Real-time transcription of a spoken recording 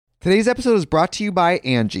Today's episode is brought to you by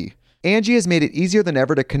Angie. Angie has made it easier than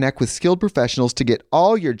ever to connect with skilled professionals to get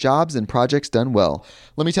all your jobs and projects done well.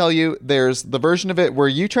 Let me tell you, there's the version of it where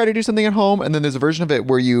you try to do something at home, and then there's a version of it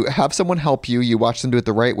where you have someone help you, you watch them do it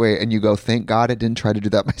the right way, and you go, thank God I didn't try to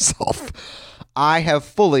do that myself. I have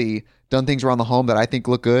fully done things around the home that I think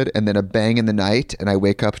look good, and then a bang in the night, and I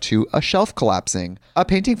wake up to a shelf collapsing, a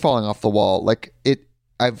painting falling off the wall.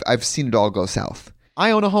 I've seen it all go south.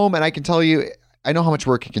 I own a home, and I can tell you, I know how much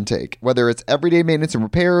work it can take. Whether it's everyday maintenance and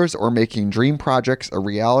repairs or making dream projects a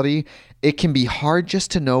reality, it can be hard just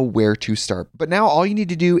to know where to start. But now all you need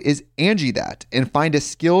to do is Angie that and find a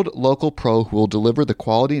skilled local pro who will deliver the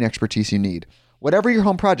quality and expertise you need. Whatever your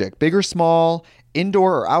home project, big or small,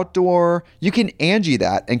 indoor or outdoor, you can Angie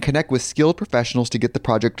that and connect with skilled professionals to get the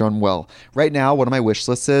project done well. Right now, one of my wish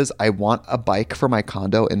lists is I want a bike for my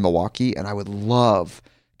condo in Milwaukee, and I would love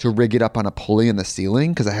to rig it up on a pulley in the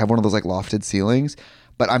ceiling because I have one of those like lofted ceilings,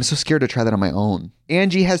 but I'm so scared to try that on my own.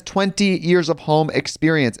 Angie has 20 years of home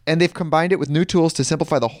experience, and they've combined it with new tools to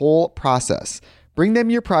simplify the whole process. Bring them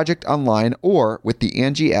your project online or with the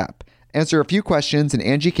Angie app. Answer a few questions and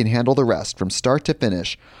Angie can handle the rest from start to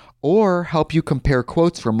finish, or help you compare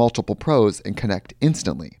quotes from multiple pros and connect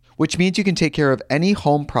instantly, which means you can take care of any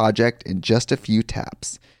home project in just a few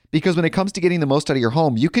taps. Because when it comes to getting the most out of your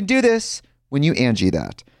home, you can do this when you Angie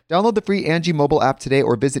that. Download the free Angie mobile app today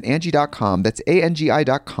or visit Angie.com. That's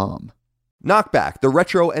ANGI.com. Knockback, the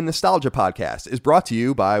retro and nostalgia podcast, is brought to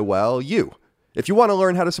you by, well, you. If you want to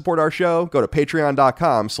learn how to support our show, go to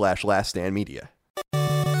patreon.com/laststandmedia.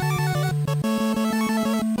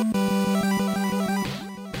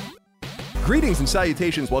 Greetings and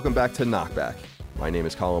salutations. Welcome back to Knockback. My name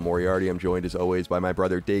is Colin Moriarty. I'm joined as always by my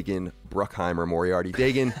brother Dagan Bruckheimer Moriarty.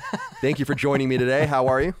 Dagan, thank you for joining me today. How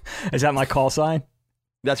are you? Is that my call sign?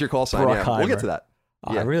 That's your call sign. Yeah, we'll get to that.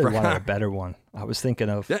 I really wanted a better one. I was thinking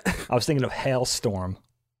of Hailstorm.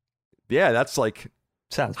 Yeah, that's like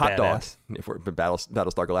sounds hot badass. Dog. If we're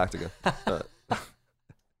Battlestar Galactica.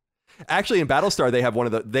 Actually, in Battlestar, they have one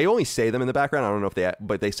of the. They only say them in the background. I don't know if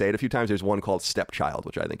but they say it a few times. There's one called Stepchild,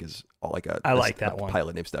 which I think is like I like that one.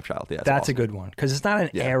 Pilot named Stepchild. Yeah, that's awesome. A good one because it's not an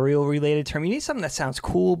aerial related term. You need something that sounds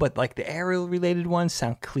cool, but like the aerial related ones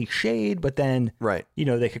sound cliched. But then, right? You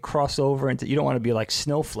know, they could cross over into. You don't want to be like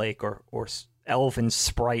Snowflake or Elven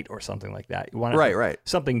Sprite or something like that. You want right.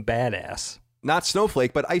 Something badass. Not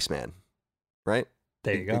Snowflake, but Iceman. Right.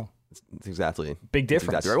 There you go. It's exactly big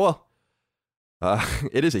difference. Exactly right. Well.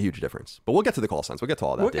 It is a huge difference, but we'll get to the call signs. We'll get to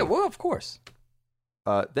all that. Well, of course.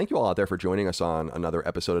 Thank you all out there for joining us on another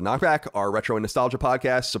episode of Knockback, our retro and nostalgia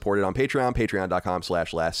podcast, supported on Patreon,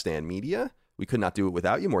 patreon.com/laststandmedia. We could not do it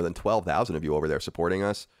without you. More than 12,000 of you over there supporting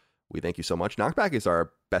us. We thank you so much. Knockback is our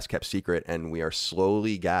best kept secret, and we are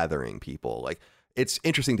slowly gathering people. Like, it's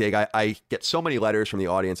interesting, Dig. I get so many letters from the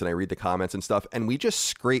audience, and I read the comments and stuff, and we just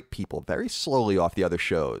scrape people very slowly off the other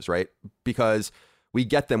shows, right? Because we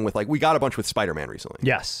get them with, like, we got a bunch with Spider-Man recently.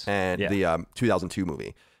 Yes. And the 2002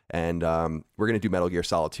 movie. And we're going to do Metal Gear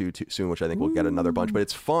Solid 2 soon, which I think we'll get another bunch. But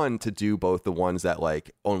it's fun to do both the ones that,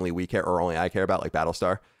 like, only we care or only I care about, like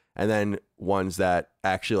Battlestar, and then ones that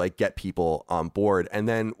actually, like, get people on board. And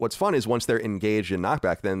then what's fun is once they're engaged in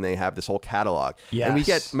Knockback, then they have this whole catalog. Yes. And we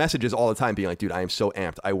get messages all the time being like, dude, I am so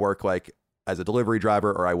amped. I work, like, as a delivery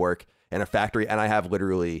driver, or I work in a factory, and I have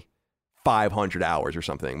literally 500 hours or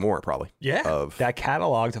something more, probably. Yeah, of that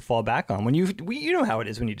catalog to fall back on. When you know how it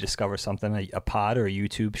is when you discover something, a pod or a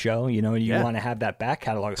YouTube show, you know, you want to have that back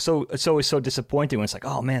catalog. So it's always so disappointing when it's like,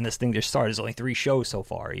 oh man, this thing just started. There's only 3 shows so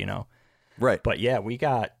far, you know. Right. But yeah, we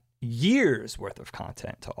got years worth of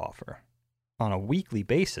content to offer on a weekly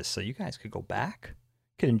basis, so you guys could go back,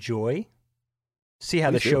 could enjoy, see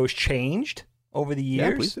how the show's changed over the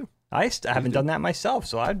years. Yeah, please do. I haven't done that myself,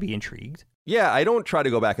 so I'd be intrigued. Yeah, I don't try to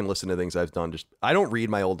go back and listen to things I've done. I don't read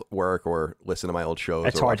my old work or listen to my old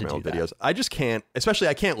shows or watch my old videos. I just can't, especially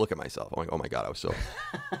I can't look at myself. I'm like, oh my God, I was so...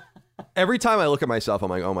 Every time I look at myself, I'm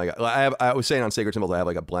like, oh my God. I was saying on Sacred Symbols, I have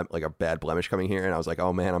like a bad blemish coming here. And I was like,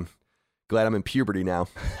 oh man, I'm glad I'm in puberty now.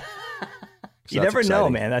 So you never know,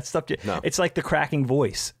 man. That stuff, it's like the cracking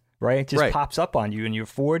voice, right? It just pops up on you in your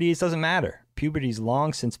 40s. Doesn't matter. Puberty's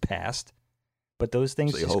long since passed, but those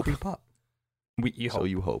things just creep up. You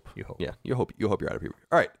hope. Yeah, you hope you're out of puberty.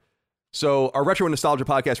 All right. So our retro and nostalgia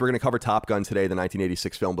podcast, we're going to cover Top Gun today, the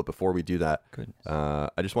 1986 film. But before we do that,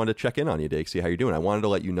 I just wanted to check in on you, Dave, see how you're doing. I wanted to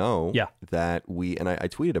let you know that I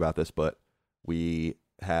tweeted about this, but we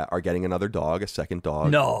are getting another dog, a second dog.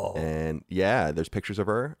 No. And yeah, there's pictures of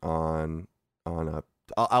her on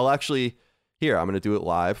I'll actually, here, I'm going to do it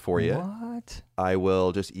live for you. What? I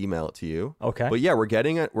will just email it to you. Okay. But yeah, we're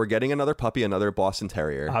getting another puppy, another Boston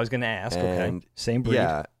Terrier. I was going to ask. Okay. Same breed.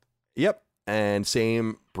 Yeah. Yep. And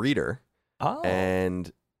same breeder. Oh.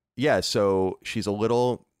 And yeah, so she's a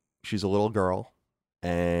little girl.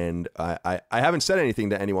 And I haven't said anything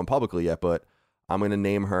to anyone publicly yet, but I'm going to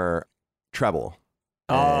name her Treble.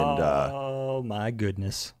 And, oh, my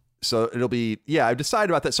goodness. So it'll be, yeah, I've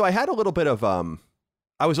decided about that. So I had a little bit of,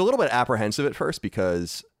 I was a little bit apprehensive at first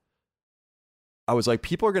because I was like,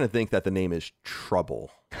 people are going to think that the name is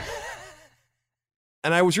Trouble.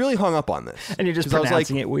 And I was really hung up on this. And you're just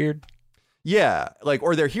pronouncing it weird? Yeah, like,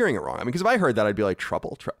 or they're hearing it wrong. I mean, because if I heard that, I'd be like,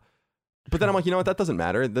 Trouble? But then I'm like, you know what? That doesn't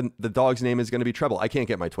matter. The dog's name is going to be Treble. I can't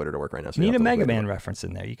get my Twitter to work right now. So you need a Mega Man reference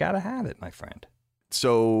in there. You got to have it, my friend.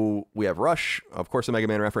 So we have Rush, of course, a Mega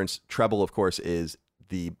Man reference. Treble, of course, is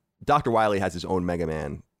the... Dr. Wily has his own Mega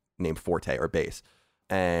Man named Forte, or Bass.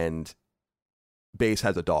 And Bass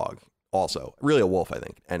has a dog also. Really a wolf, I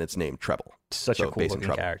think. And it's named Treble. Such a cool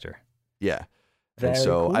looking character. Yeah. Very and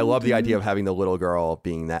so cool, I love the idea of having the little girl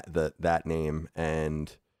being that name.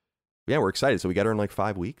 And yeah, we're excited. So we got her in like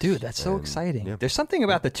 5 weeks. Dude, that's so exciting. Yeah. There's something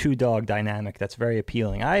about the 2-dog dynamic that's very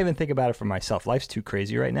appealing. I even think about it for myself. Life's too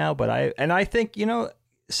crazy right now, but I think,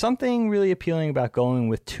 something really appealing about going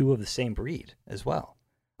with 2 of the same breed as well.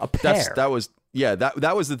 A pair. That was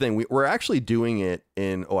the thing. We're actually doing it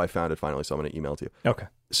in, I found it finally, so I'm going to email it to you. Okay.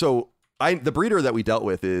 So the breeder that we dealt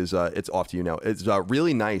with is, it's off to you now. It's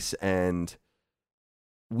really nice, and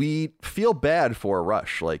we feel bad for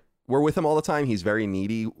Rush. Like, we're with him all the time. He's very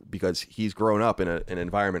needy because he's grown up in an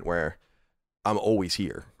environment where I'm always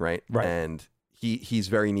here, right? Right. And he's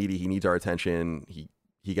very needy. He needs our attention.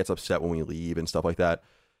 He gets upset when we leave and stuff like that.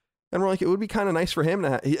 And we're like, it would be kind of nice for him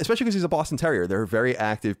to especially because he's a Boston Terrier. They're a very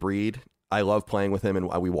active breed. I love playing with him, and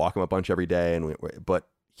we walk him a bunch every day. But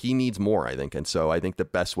he needs more, I think. And so I think the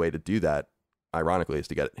best way to do that, ironically, is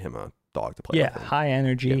to get him a dog to play with. Yeah, high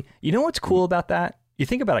energy. Yeah. You know what's cool about that? You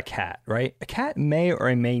think about a cat, right? A cat may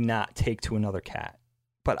or may not take to another cat.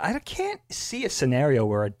 But I can't see a scenario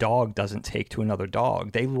where a dog doesn't take to another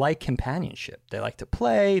dog. They like companionship. They like to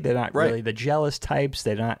play. They're not really the jealous types.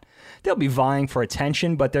 They'll be vying for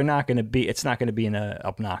attention, but it's not going to be in an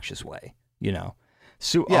obnoxious way,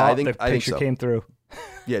 So I think the picture came through.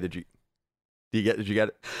 Yeah, did you get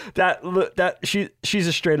it? That she's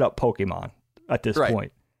a straight up Pokemon at this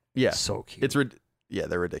point. Yeah. So cute.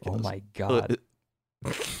 They're ridiculous. Oh my God.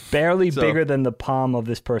 Barely bigger than the palm of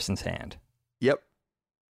this person's hand.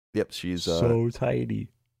 Yep, she's so tiny.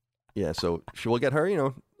 Yeah, so we'll get her,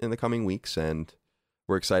 in the coming weeks, and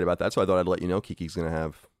we're excited about that. So I thought I'd let you know Kiki's going to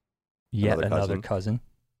have another cousin.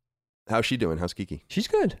 How's she doing? How's Kiki? She's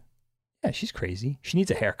good. Yeah, she's crazy. She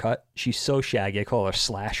needs a haircut. She's so shaggy. I call her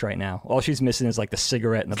Slash right now. All she's missing is like the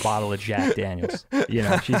cigarette and the bottle of Jack Daniels.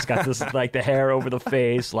 She's got this like the hair over the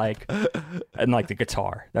face, and like the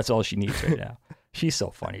guitar. That's all she needs right now. She's so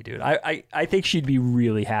funny, dude. I think she'd be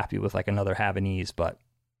really happy with like another Havanese, but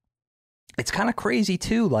it's kind of crazy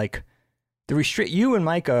too. Like you and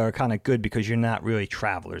Micah are kind of good because you're not really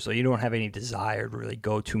travelers, so you don't have any desire to really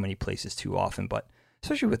go too many places too often. But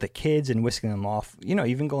especially with the kids and whisking them off,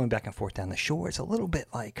 even going back and forth down the shore, it's a little bit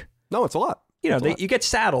like no, it's a lot. You get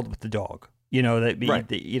saddled with the dog. You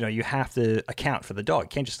have to account for the dog. You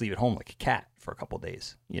can't just leave it home like a cat for a couple of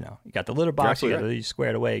days. You got the litter box, you square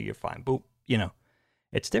it away, you're fine. Boop.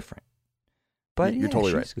 It's different. But you're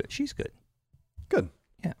totally right. Good. She's good. Good.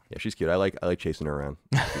 Yeah, she's cute. I like chasing her around.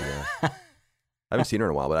 I haven't seen her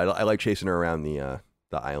in a while, but I like chasing her around the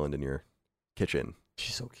island in your kitchen.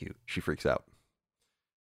 She's so cute. She freaks out.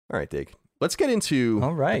 All right, Dig. Let's get into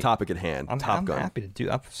the topic at hand. Top Gun. I'm happy to do.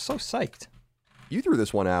 I'm so psyched. You threw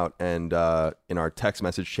this one out and in our text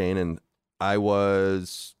message chain, and I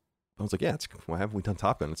was like, yeah, why haven't we done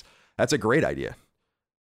Top Gun? That's a great idea.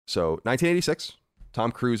 So 1986,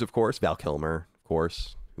 Tom Cruise, of course, Val Kilmer, of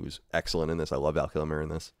course, who's excellent in this. I love Val Kilmer in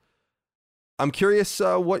this. I'm curious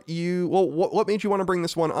what made you want to bring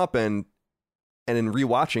this one up, and in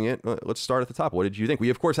rewatching it, let's start at the top. What did you think? We,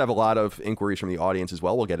 of course, have a lot of inquiries from the audience as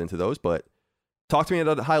well. We'll get into those, but talk to me at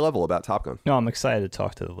a high level about Top Gun. No, I'm excited to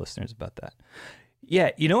talk to the listeners about that.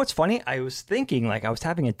 Yeah, what's funny? I was thinking, I was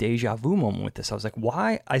having a deja vu moment with this. I was like,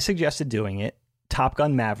 why? I suggested doing it. Top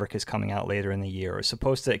Gun Maverick is coming out later in the year. It's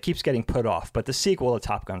supposed to, it keeps getting put off, but the sequel to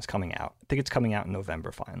Top Gun is coming out. I think it's coming out in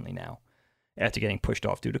November finally now, after getting pushed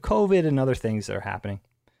off due to COVID and other things that are happening.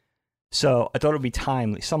 So I thought it would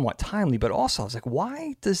be somewhat timely, but also I was like,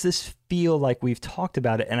 why does this feel like we've talked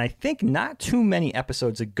about it? And I think not too many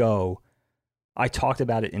episodes ago, I talked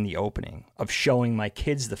about it in the opening of showing my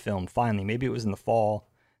kids the film finally. Maybe it was in the fall,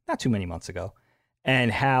 not too many months ago,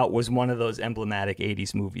 and how it was one of those emblematic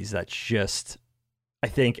 80s movies that just, I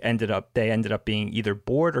think, they ended up being either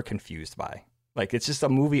bored or confused by. Like, it's just a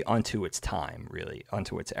movie unto its time, really,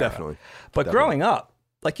 unto its era. Definitely. But growing up,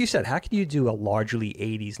 like you said, how can you do a largely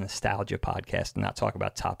 80s nostalgia podcast and not talk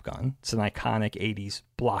about Top Gun? It's an iconic 80s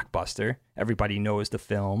blockbuster. Everybody knows the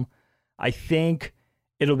film. I think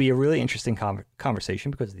it'll be a really interesting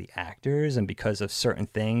conversation because of the actors and because of certain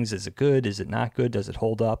things. Is it good? Is it not good? Does it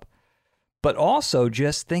hold up? But also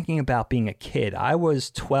just thinking about being a kid. I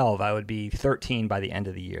was 12. I would be 13 by the end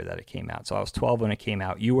of the year that it came out. So I was 12 when it came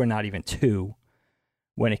out. You were not even 2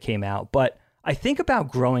 when it came out. But I think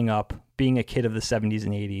about growing up, being a kid of the 70s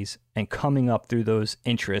and 80s, and coming up through those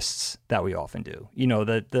interests that we often do. You know,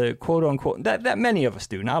 the quote unquote, that many of us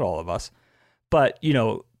do, not all of us. But, you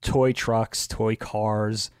know, toy trucks, toy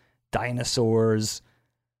cars, dinosaurs,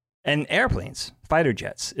 and airplanes, fighter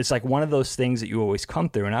jets. It's like one of those things that you always come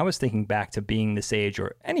through. And I was thinking back to being this age,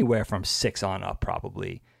 or anywhere from 6 on up,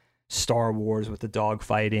 probably. Star Wars with the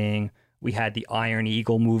dogfighting. We had the Iron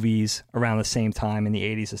Eagle movies around the same time in the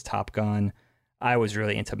 80s as Top Gun. I was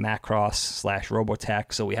really into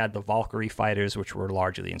Macross/Robotech. So we had the Valkyrie fighters, which were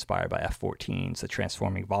largely inspired by F-14s, the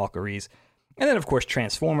transforming Valkyries. And then, of course,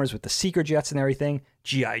 Transformers with the Seeker jets and everything.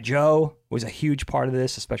 G.I. Joe was a huge part of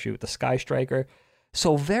this, especially with the Sky Striker.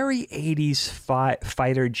 So very 80s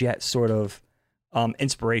fighter jet sort of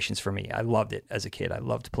inspirations for me. I loved it as a kid. I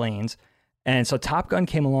loved planes. And so Top Gun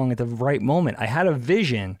came along at the right moment. I had a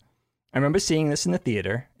vision. I remember seeing this in the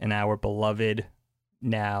theater in our beloved,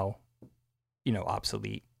 now, you know,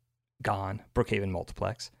 obsolete, gone, Brookhaven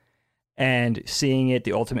Multiplex, and seeing it,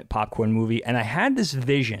 the ultimate popcorn movie. And I had this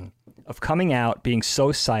vision of coming out, being so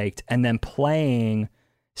psyched, and then playing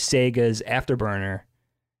Sega's Afterburner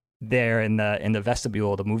there in the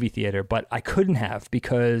vestibule of the movie theater. But I couldn't have,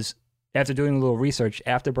 because after doing a little research,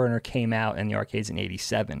 Afterburner came out in the arcades in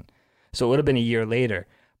 87. So it would have been a year later.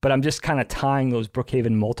 But I'm just kind of tying those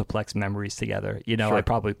Brookhaven Multiplex memories together. You know, sure. I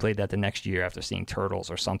probably played that the next year after seeing Turtles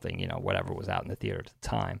or something, you know, whatever was out in the theater at the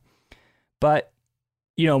time. But,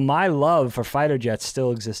 you know, my love for fighter jets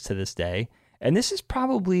still exists to this day. And this is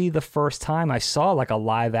probably the first time I saw like a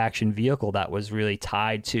live action vehicle that was really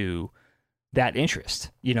tied to that interest,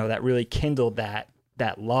 you know, that really kindled that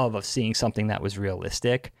love of seeing something that was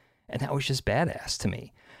realistic. And that was just badass to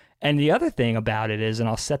me. And the other thing about it is, and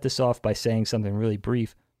I'll set this off by saying something really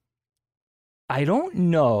brief, I don't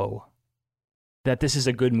know that this is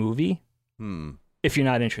a good movie if you're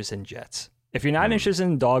not interested in jets. If you're not interested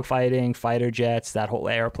in dogfighting, fighter jets, that whole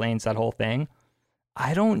airplanes, that whole thing,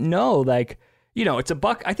 I don't know. Like, you know, it's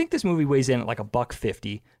 $1. I think this movie weighs in at like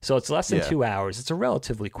 $1.50, so it's less than 2 hours. It's a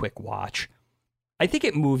relatively quick watch. I think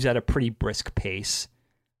it moves at a pretty brisk pace,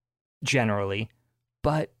 generally,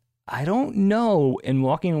 but I don't know, in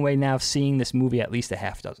walking away now, seeing this movie at least a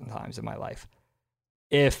half dozen times in my life,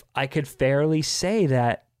 if I could fairly say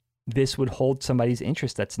that this would hold somebody's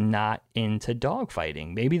interest that's not into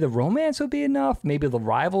dogfighting. Maybe the romance would be enough. Maybe the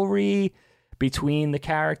rivalry between the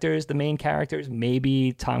characters, the main characters.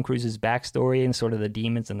 Maybe Tom Cruise's backstory and sort of the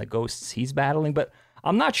demons and the ghosts he's battling. But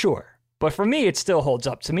I'm not sure. But for me, it still holds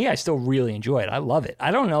up. To me, I still really enjoy it. I love it.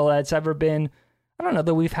 I don't know that it's ever been... I don't know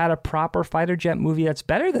that we've had a proper fighter jet movie that's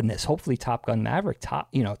better than this. Hopefully Top Gun Maverick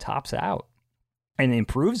tops out and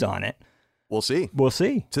improves on it. We'll see.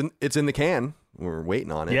 It's in the can. We're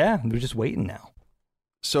waiting on it. Yeah, we're just waiting now.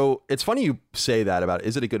 So it's funny you say that about,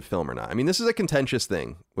 is it a good film or not? I mean, this is a contentious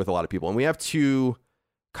thing with a lot of people. And we have 2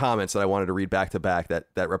 comments that I wanted to read back to back that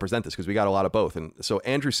represent this, because we got a lot of both. And so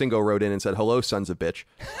Andrew Singo wrote in and said, "Hello, sons of bitch.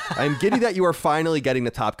 I'm giddy that you are finally getting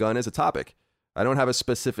to Top Gun as a topic. I don't have a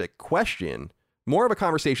specific question, more of a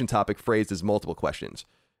conversation topic phrased as multiple questions.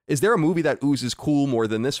 Is there a movie that oozes cool more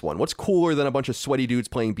than this one? What's cooler than a bunch of sweaty dudes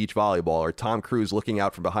playing beach volleyball, or Tom Cruise looking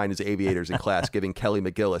out from behind his aviators in class giving Kelly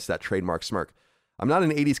McGillis that trademark smirk? I'm not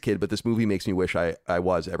an 80s kid, but this movie makes me wish I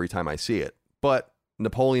was every time I see it." But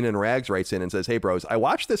Napoleon in Rags writes in and says, "Hey bros, I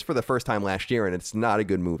watched this for the first time last year and it's not a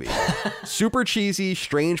good movie. Super cheesy,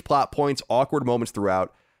 strange plot points, awkward moments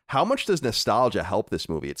throughout. How much does nostalgia help this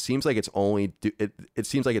movie? It seems like it's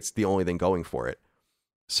the only thing going for it."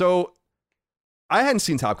 So I hadn't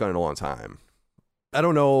seen Top Gun in a long time. I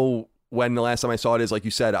don't know when the last time I saw it is. Like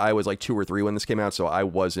you said, I was like 2 or 3 when this came out, so I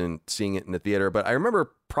wasn't seeing it in the theater, but I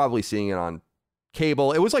remember probably seeing it on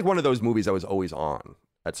cable. It was like one of those movies that was always on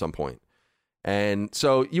at some point. And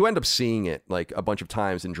so you end up seeing it like a bunch of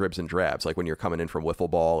times in dribs and drabs, like when you're coming in from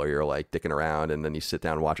wiffle ball or you're like dicking around and then you sit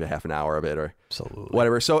down and watch a half an hour of it or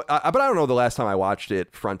whatever. So, but I don't know the last time I watched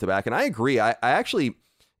it front to back. And I agree. I actually,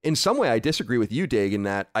 in some way, I disagree with you, Dig, in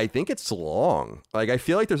that I think it's long. Like, I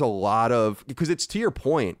feel like there's a lot of, because it's to your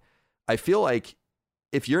point, I feel like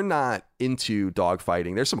if you're not into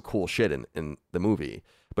dogfighting, there's some cool shit in the movie.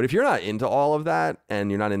 But if you're not into all of that and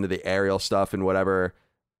you're not into the aerial stuff and whatever,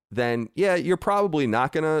 then yeah, you're probably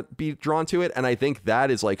not going to be drawn to it. And I think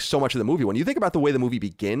that is like so much of the movie. When you think about the way the movie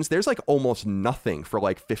begins, there's like almost nothing for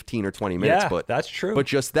like 15 or 20 minutes. Yeah, but that's true. But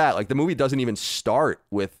just that, like the movie doesn't even start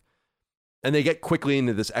with, and they get quickly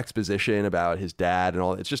into this exposition about his dad and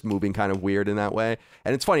all. It's just moving kind of weird in that way.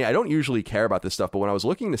 And it's funny, I don't usually care about this stuff, but when I was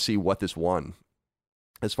looking to see what this won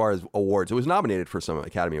as far as awards, it was nominated for some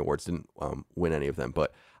Academy Awards, didn't win any of them.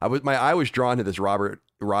 But my eye was drawn to this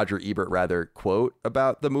Roger Ebert quote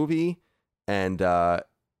about the movie, and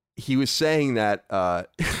he was saying that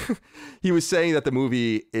the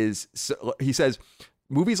movie is. He says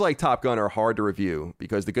movies like Top Gun are hard to review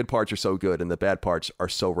because the good parts are so good and the bad parts are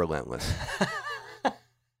so relentless.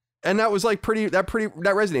 And that was like that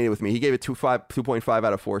resonated with me. He gave it 2.5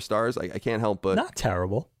 out of 4 stars. I can't help but not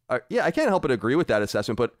terrible. Yeah, I can't help but agree with that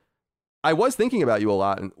assessment. But I was thinking about you a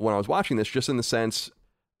lot when I was watching this, just in the sense.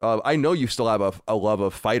 I know you still have a love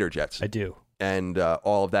of fighter jets. I do. And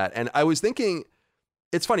all of that. And I was thinking,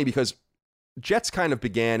 it's funny because jets kind of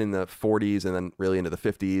began in the 40s and then really into the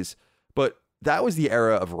 50s. But that was the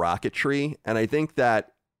era of rocketry. And I think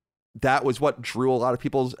that was what drew a lot of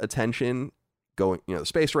people's attention going, the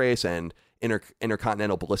space race and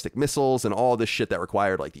intercontinental ballistic missiles and all this shit that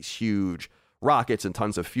required like these huge rockets and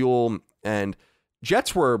tons of fuel. And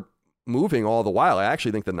jets were moving all the while. I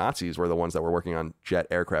actually think the Nazis were the ones that were working on jet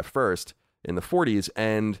aircraft first in the 40s.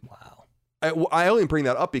 And wow, I only bring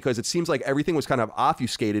that up because it seems like everything was kind of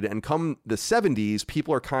obfuscated. And come the 70s,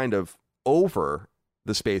 people are kind of over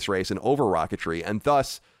the space race and over rocketry. And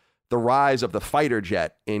thus the rise of the fighter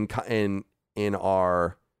jet in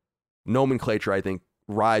our nomenclature, I think,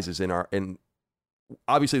 rises in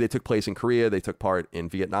obviously they took place in Korea. They took part in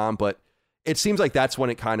Vietnam, but it seems like that's when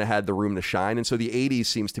it kind of had the room to shine. And so the 80s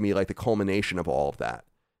seems to me like the culmination of all of that.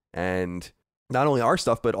 And not only our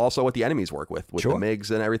stuff, but also what the enemies work with sure. the MiGs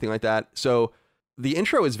and everything like that. So the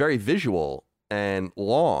intro is very visual and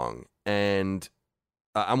long. And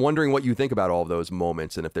I'm wondering what you think about all of those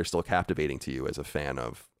moments and if they're still captivating to you as a fan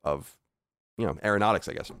of aeronautics,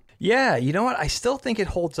 I guess. Yeah, you know what? I still think it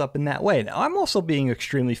holds up in that way. Now, I'm also being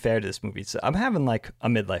extremely fair to this movie. I'm having like a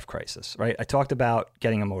midlife crisis, right? I talked about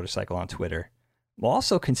getting a motorcycle on Twitter. I'm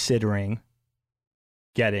also considering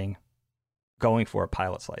going for a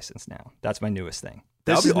pilot's license now. That's my newest thing.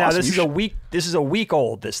 This is a week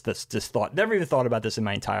old. This thought. Never even thought about this in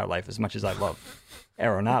my entire life as much as I love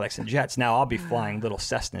aeronautics and jets. Now I'll be flying little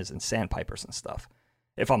Cessnas and Sandpipers and stuff.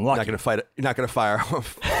 If I'm lucky. You're not going to fly a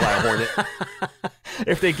Hornet.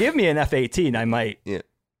 If they give me an F-18,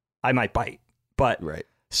 I might bite. But right.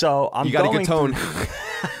 So you got a good tone.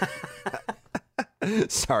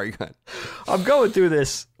 Sorry, go ahead. I'm going through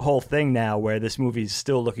this whole thing now where this movie's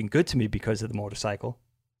still looking good to me because of the motorcycle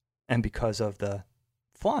and because of the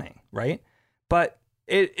flying, right? But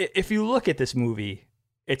if you look at this movie,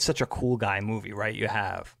 it's such a cool guy movie, right? You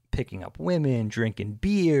have picking up women, drinking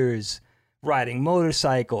beers, riding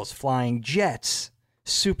motorcycles, flying jets,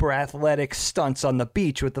 super athletic stunts on the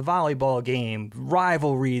beach with the volleyball game,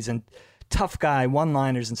 rivalries and tough guy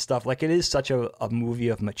one-liners and stuff. Like, it is such a movie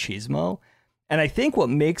of machismo. And I think what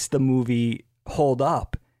makes the movie hold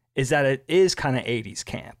up is that it is kind of 80s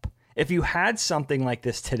camp. If you had something like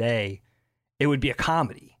this today, it would be a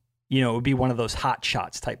comedy. It would be one of those Hot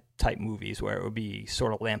Shots type movies where it would be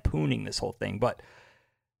sort of lampooning this whole thing. But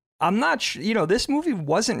I'm not sure, this movie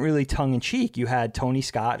wasn't really tongue-in-cheek. You had Tony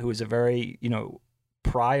Scott, who was a very,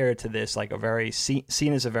 prior to this, like a very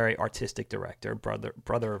seen as a very artistic director,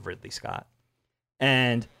 brother of Ridley Scott.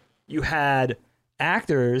 And you had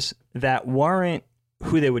actors that weren't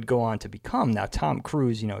who they would go on to become. Now, Tom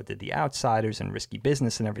Cruise, did The Outsiders and Risky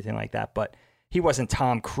Business and everything like that, but he wasn't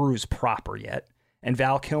Tom Cruise proper yet. And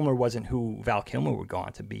Val Kilmer wasn't who Val Kilmer would go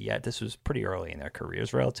on to be yet. This was pretty early in their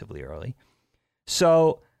careers, relatively early.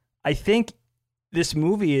 So I think this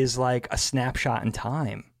movie is like a snapshot in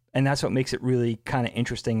time, and that's what makes it really kind of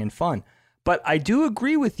interesting and fun. But I do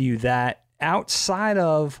agree with you that outside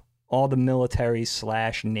of all the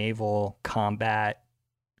military/naval combat,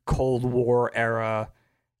 Cold War era,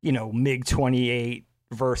 MiG-28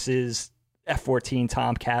 versus F-14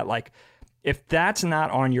 Tomcat, like if that's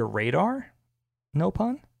not on your radar, no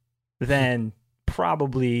pun, then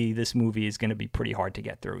probably this movie is going to be pretty hard to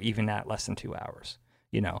get through, even at less than 2 hours.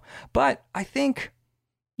 But I think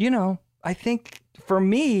for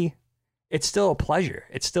me, it's still a pleasure.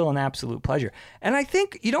 It's still an absolute pleasure. And I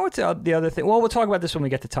think, what's the other thing? Well, we'll talk about this when we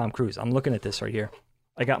get to Tom Cruise. I'm looking at this right here.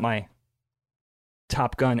 I got my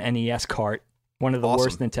Top Gun NES cart, one of the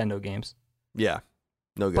worst Nintendo games. Yeah.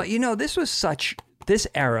 No good. But, this was this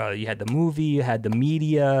era. You had the movie, you had the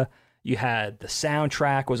media, You had the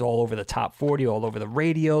soundtrack was all over the top 40, all over the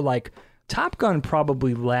radio. Like Top Gun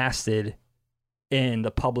probably lasted in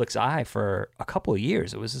the public's eye for a couple of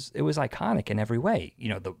years. It was iconic in every way. You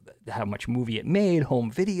know, how much movie it made,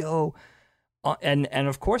 home video, and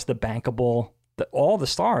of course the bankable, all the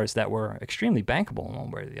stars that were extremely bankable in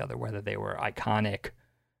one way or the other, whether they were iconic,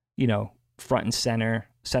 you know, front and center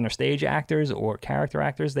stage actors or character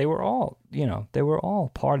actors. They were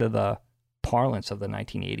all part of the parlance of the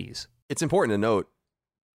 1980s. It's important to note,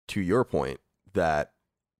 to your point, that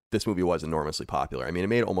this movie was enormously popular. I mean, it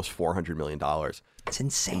made almost $400 million. It's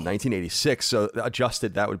insane. In 1986. So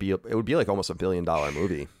adjusted, it would be like almost $1 billion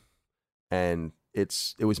movie. And it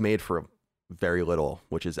was made for very little,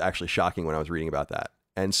 which is actually shocking when I was reading about that.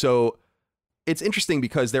 And so it's interesting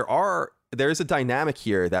because there's a dynamic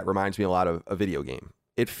here that reminds me a lot of a video game.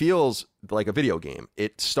 It feels like a video game.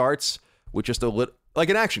 It starts with just like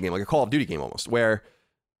an action game, like a Call of Duty game almost, where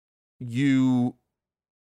you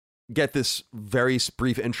get this very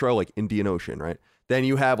brief intro, like Indian Ocean, right? Then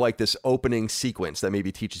you have like this opening sequence that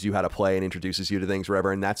maybe teaches you how to play and introduces you to things,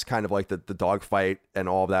 whatever. And that's kind of like the dogfight and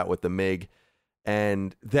all of that with the MiG.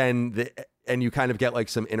 And then and you kind of get like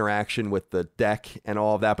some interaction with the deck and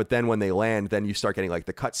all of that. But then when they land, then you start getting like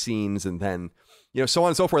the cut scenes and then, you know, so on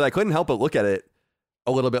and so forth. I couldn't help but look at it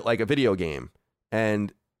a little bit like a video game.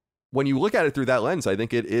 And when you look at it through that lens, I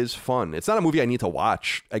think it is fun. It's not a movie I need to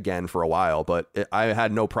watch again for a while, but I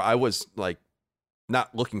had I was like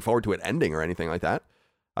not looking forward to it ending or anything like that.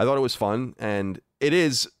 I thought it was fun, and it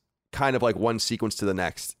is kind of like one sequence to the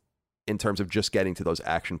next in terms of just getting to those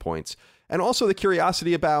action points. And also the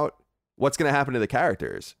curiosity about what's going to happen to the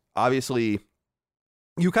characters. Obviously,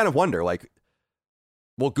 you kind of wonder, like,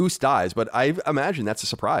 well, Goose dies, but I imagine that's a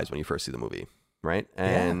surprise when you first see the movie, right?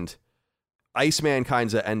 And Iceman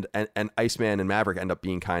and Iceman and Maverick end up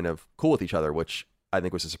being kind of cool with each other, which I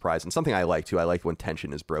think was a surprise and something I like too. I like when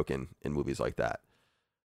tension is broken in movies like that.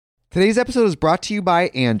 Today's episode is brought to you by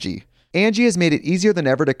Angie. Angie has made it easier than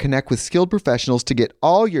ever to connect with skilled professionals to get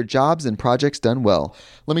all your jobs and projects done well.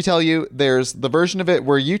 Let me tell you, there's the version of it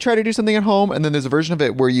where you try to do something at home, and then there's a version of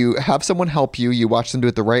it where you have someone help you, you watch them do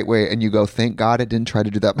it the right way, and you go, thank God I didn't try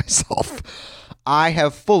to do that myself. I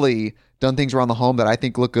have fully done things around the home that I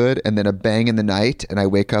think look good, and then a bang in the night, and I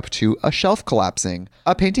wake up to a shelf collapsing,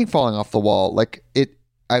 a painting falling off the wall. Like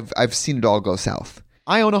I've seen it all go south.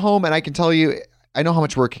 I own a home, and I can tell you, I know how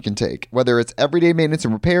much work it can take. Whether it's everyday maintenance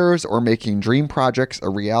and repairs or making dream projects a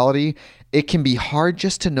reality, it can be hard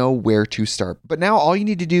just to know where to start. But now all you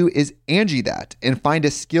need to do is Angie that and find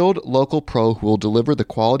a skilled local pro who will deliver the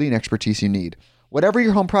quality and expertise you need. Whatever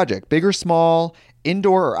your home project, big or small,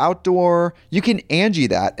 indoor or outdoor, you can Angie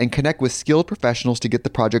that and connect with skilled professionals to get the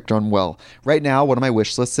project done well. Right now, one of my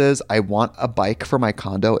wish lists is I want a bike for my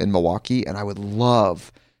condo in Milwaukee, and I would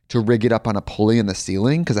love to rig it up on a pulley in the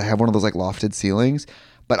ceiling because I have one of those like lofted ceilings,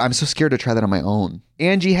 but I'm so scared to try that on my own.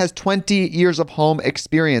 Angie has 20 years of home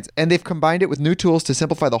experience, and they've combined it with new tools to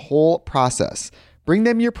simplify the whole process. Bring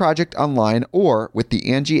them your project online or with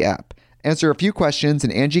the Angie app. Answer a few questions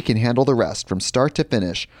and Angie can handle the rest from start to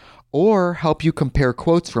finish, or help you compare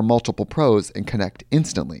quotes from multiple pros and connect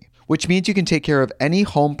instantly, which means you can take care of any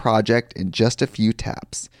home project in just a few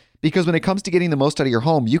taps. Because when it comes to getting the most out of your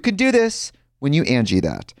home, you can do this when you Angie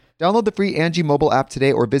that. Download the free Angie mobile app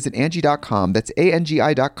today or visit Angie.com. That's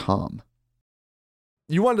ANGI.com.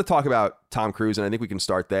 You wanted to talk about Tom Cruise, and I think we can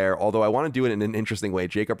start there, although I want to do it in an interesting way.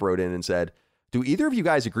 Jacob wrote in and said, do either of you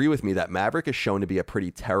guys agree with me that Maverick is shown to be a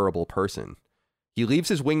pretty terrible person? He leaves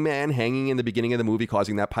his wingman hanging in the beginning of the movie,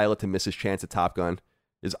 causing that pilot to miss his chance at Top Gun,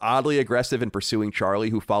 is oddly aggressive in pursuing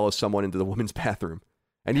Charlie, who follows someone into the women's bathroom,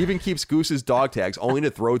 and even keeps Goose's dog tags only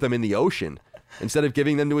to throw them in the ocean instead of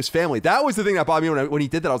giving them to his family. That was the thing that bothered me when he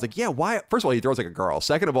did that. I was like, yeah, why? First of all, he throws like a girl.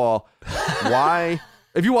 Second of all, why?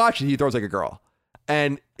 If you watch it, he throws like a girl.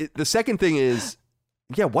 And the second thing is,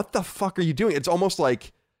 yeah, what the fuck are you doing? It's almost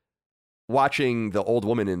like watching the old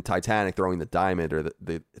woman in Titanic throwing the diamond, or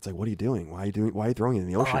it's like, what are you doing? Why are you throwing it in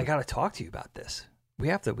the ocean? I got to talk to you about this. We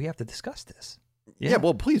have to discuss this. Yeah,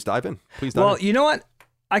 well, please dive in. Well, you know what?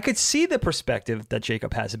 I could see the perspective that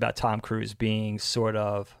Jacob has about Tom Cruise being sort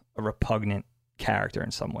of a repugnant character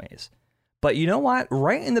in some ways. But you know what?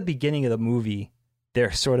 Right in the beginning of the movie,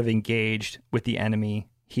 they're sort of engaged with the enemy,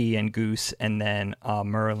 he and Goose, and then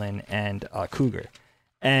Merlin and Cougar.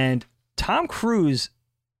 And Tom Cruise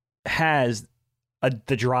has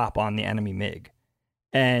the drop on the enemy MiG.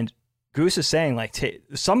 And Goose is saying, like,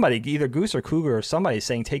 somebody, either Goose or Cougar or somebody is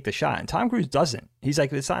saying, take the shot. And Tom Cruise doesn't. He's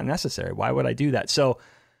like, it's not necessary. Why would I do that? So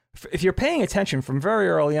if you're paying attention from very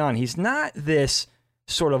early on, he's not this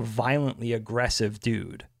sort of violently aggressive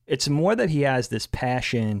dude. It's more that he has this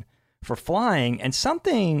passion for flying. And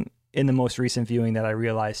something in the most recent viewing that I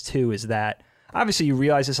realized too is that obviously you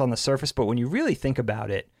realize this on the surface, but when you really think about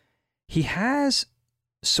it, he has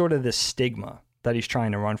sort of this stigma that he's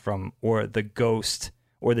trying to run from, or the ghost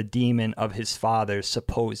or the demon of his father's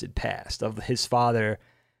supposed past, of his father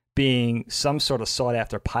being some sort of sought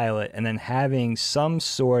after pilot and then having some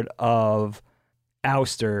sort of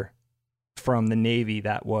ouster from the Navy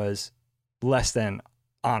that was less than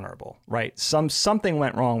honorable, right? Something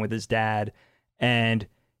went wrong with his dad, and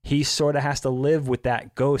he sort of has to live with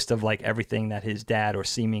that ghost of like everything that his dad, or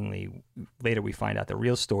seemingly later we find out the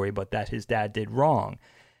real story, but that his dad did wrong.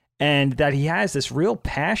 And that he has this real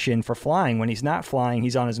passion for flying. When he's not flying,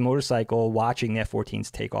 he's on his motorcycle watching the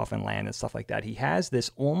F-14s take off and land and stuff like that. He has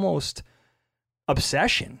this almost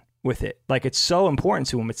obsession with it. Like, it's so important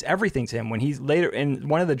to him. It's everything to him. When he's later in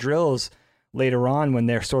one of the drills later on, when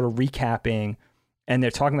they're sort of recapping and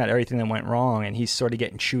they're talking about everything that went wrong, and he's sort of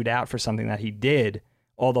getting chewed out for something that he did,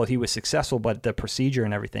 although he was successful, but the procedure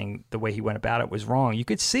and everything, the way he went about it was wrong. You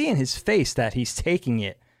could see in his face that he's taking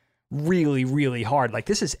it really, really hard. Like,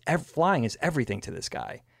 this is flying is everything to this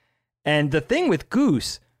guy. And the thing with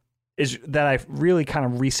Goose is that I've really kind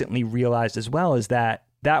of recently realized as well is that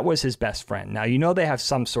was his best friend. Now, you know, they have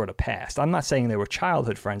some sort of past. I'm not saying they were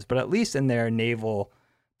childhood friends, but at least in their naval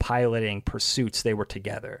piloting pursuits, they were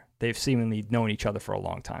together. They've seemingly known each other for a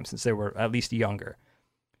long time, since they were at least younger.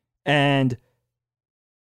 And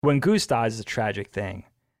when Goose dies, it's a tragic thing.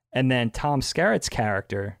 And then Tom Skerritt's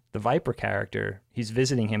character, the Viper character, he's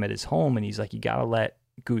visiting him at his home, and he's like, you got to let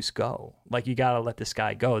Goose go. Like, you got to let this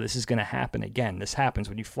guy go. This is going to happen again. This happens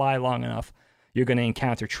when you fly long enough. You're going to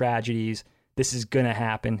encounter tragedies. This is going to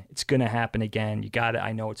happen. It's going to happen again. You got to,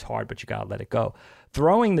 I know it's hard, but you got to let it go.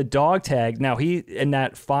 Throwing the dog tag. Now, he, in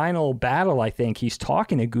that final battle, I think he's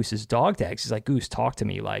talking to Goose's dog tags. He's like, Goose, talk to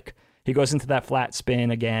me. Like, he goes into that flat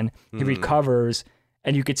spin again. He recovers.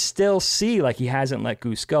 And you could still see like he hasn't let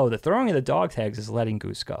Goose go. The throwing of the dog tags is letting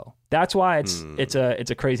Goose go. That's why it's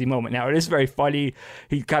a crazy moment. Now, it is very funny.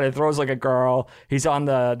 He kind of throws like a girl. He's on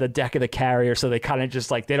the deck of the carrier, so they kind of just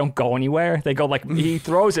like, they don't go anywhere. They go like, he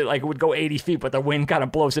throws it like it would go 80 feet, but the wind kind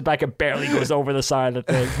of blows it back. It barely goes over the side of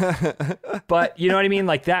the thing. But you know what I mean?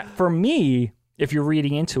 Like, that, for me, if you're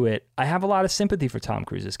reading into it, I have a lot of sympathy for Tom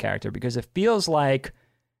Cruise's character, because it feels like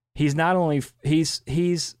he's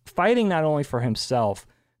fighting not only for himself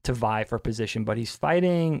to vie for position, but he's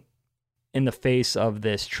fighting in the face of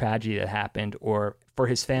this tragedy that happened, or for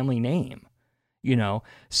his family name, you know?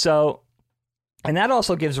 So, and that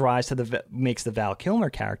also gives rise to makes the Val Kilmer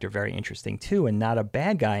character very interesting too, and not a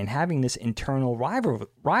bad guy, and having this internal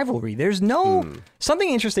rivalry. There's something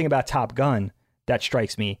interesting about Top Gun that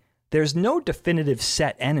strikes me. There's no definitive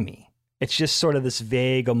set enemy. It's just sort of this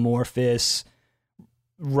vague, amorphous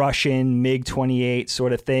Russian MiG-28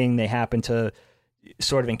 sort of thing. They happen to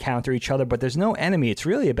sort of encounter each other, but there's no enemy. It's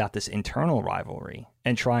really about this internal rivalry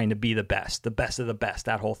and trying to be the best of the best,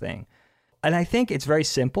 that whole thing. And I think it's very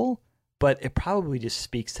simple, but it probably just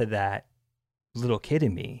speaks to that little kid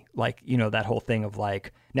in me. Like, you know, that whole thing of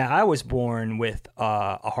like, now I was born with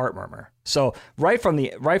a heart murmur. So right from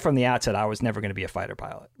the outset, I was never going to be a fighter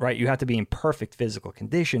pilot, right? You have to be in perfect physical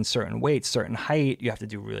condition, certain weight, certain height. You have to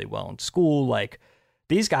do really well in school. Like,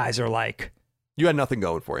 these guys are like... You had nothing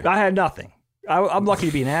going for you. I had nothing. I'm lucky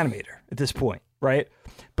to be an animator at this point, right?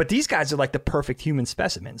 But these guys are like the perfect human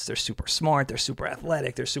specimens. They're super smart. They're super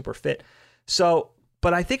athletic. They're super fit. So,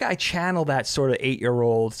 but I think I channel that sort of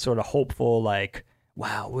 8-year-old, sort of hopeful, like,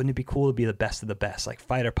 wow, wouldn't it be cool to be the best of the best? Like,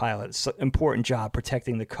 fighter pilot, important job,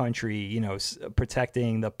 protecting the country, you know,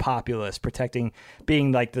 protecting the populace,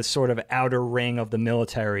 being like the sort of outer ring of the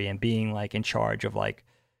military, and being like in charge of like,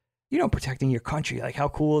 you know, protecting your country. Like, how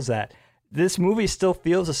cool is that? This movie still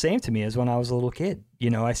feels the same to me as when I was a little kid. You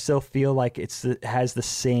know, I still feel like it has the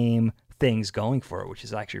same things going for it, which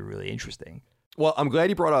is actually really interesting. Well, I'm glad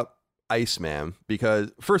you brought up Iceman,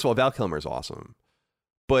 because first of all, Val Kilmer is awesome.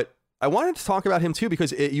 But I wanted to talk about him too,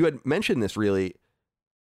 because you had mentioned this really.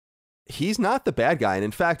 He's not the bad guy. And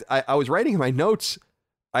in fact, I was writing in my notes.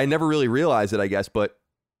 I never really realized it, I guess, but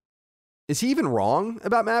is he even wrong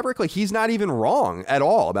about Maverick? Like, he's not even wrong at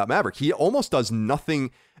all about Maverick. He almost does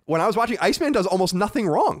nothing. When I was watching, Iceman does almost nothing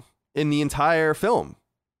wrong in the entire film,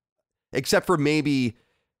 except for maybe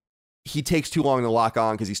he takes too long to lock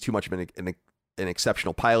on because he's too much of an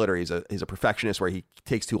exceptional pilot, or he's a perfectionist where he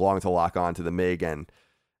takes too long to lock on to the MiG, and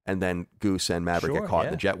then Goose and Maverick get caught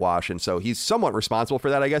in the jet wash. And so he's somewhat responsible for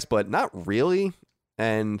that, I guess, but not really.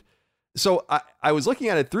 And so I was looking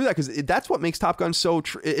at it through that, because that's what makes Top Gun so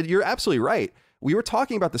you're absolutely right. We were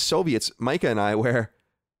talking about the Soviets, Micah and I, where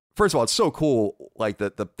first of all, it's so cool, like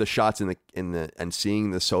the shots in the and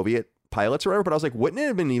seeing the Soviet pilots or whatever, but I was like, wouldn't it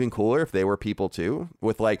have been even cooler if they were people too?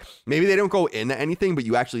 With like, maybe they don't go into anything, but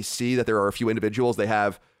you actually see that there are a few individuals, they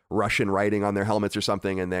have Russian writing on their helmets or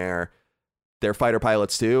something, and they're fighter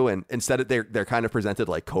pilots too. And instead of they're kind of presented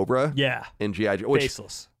like Cobra in G.I. Joe.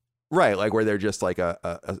 Faceless. Right, like where they're just like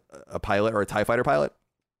a pilot or a TIE fighter pilot.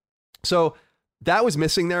 So that was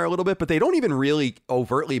missing there a little bit, but they don't even really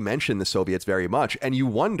overtly mention the Soviets very much. And you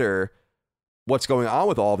wonder what's going on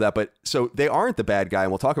with all of that. But so they aren't the bad guy,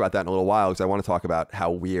 and we'll talk about that in a little while, because I want to talk about how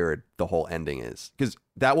weird the whole ending is, because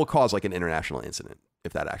that will cause like an international incident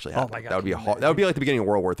if that actually happened. Oh my God, that would be like the beginning of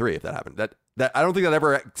World War III if that happened. That I don't think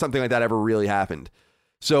something like that ever really happened.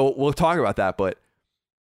 So we'll talk about that. But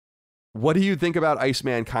what do you think about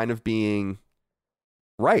Iceman kind of being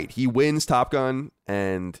right? He wins Top Gun,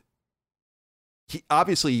 and he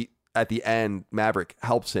obviously at the end Maverick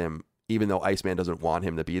helps him, even though Iceman doesn't want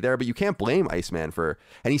him to be there. But you can't blame Iceman for,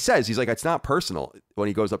 and he says, he's like, it's not personal. When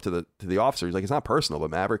he goes up to the officer, he's like, it's not personal, but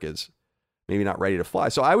Maverick is maybe not ready to fly.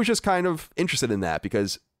 So I was just kind of interested in that,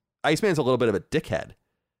 because Iceman's a little bit of a dickhead.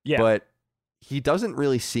 Yeah. But he doesn't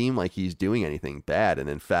really seem like he's doing anything bad, and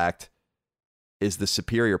in fact is the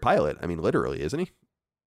superior pilot. I mean, literally, isn't he?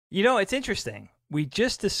 You know, it's interesting. We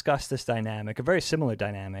just discussed this dynamic, a very similar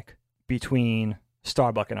dynamic between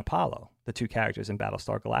Starbuck and Apollo, the two characters in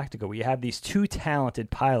Battlestar Galactica, where you have these two talented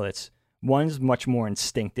pilots. One's much more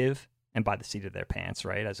instinctive and by the seat of their pants,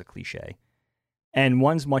 right, as a cliche. And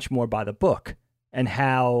one's much more by the book, and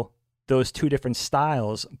how those two different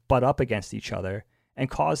styles butt up against each other and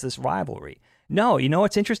cause this rivalry. No, you know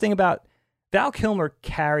what's interesting about Val Kilmer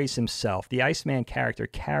carries himself, the Iceman character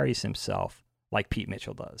carries himself like Pete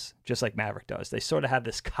Mitchell does, just like Maverick does. They sort of have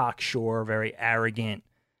this cocksure, very arrogant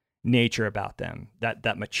nature about them, that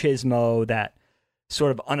machismo, that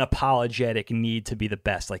sort of unapologetic need to be the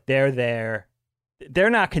best. Like they're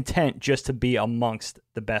not content just to be amongst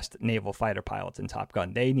the best naval fighter pilots in Top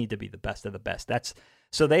Gun. They need to be the best of the best.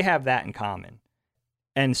 So they have that in common,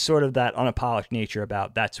 and sort of that unapologetic nature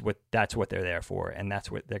about that's what they're there for, and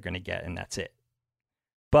that's what they're going to get, and that's it.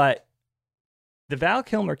 But the Val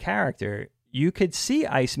Kilmer character, you could see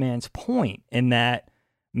Iceman's point in that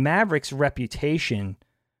Maverick's reputation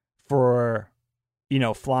for,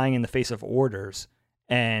 flying in the face of orders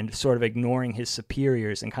and sort of ignoring his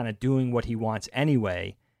superiors and kind of doing what he wants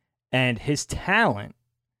anyway, and his talent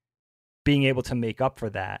being able to make up for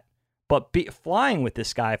that. But flying with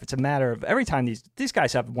this guy, if it's a matter of every time these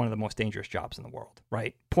guys have one of the most dangerous jobs in the world,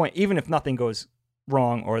 right? Even if nothing goes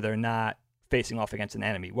wrong or they're not facing off against an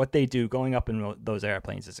enemy, what they do going up in those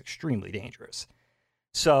airplanes is extremely dangerous.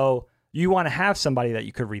 So you want to have somebody that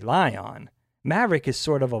you could rely on. Maverick is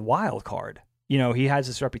sort of a wild card. He has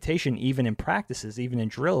this reputation, even in practices, even in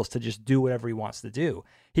drills, to just do whatever he wants to do.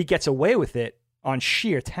 He gets away with it on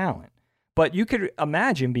sheer talent. But you could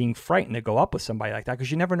imagine being frightened to go up with somebody like that, because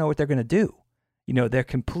you never know what they're going to do. They're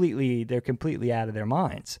completely out of their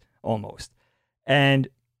minds almost. And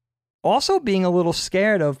also being a little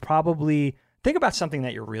scared of probably, think about something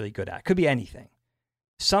that you're really good at. Could be anything.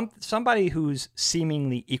 Somebody who's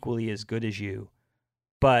seemingly equally as good as you,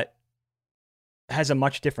 but has a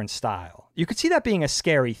much different style. You could see that being a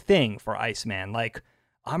scary thing for Iceman. Like,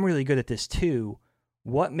 I'm really good at this too.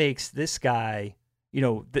 What makes this guy,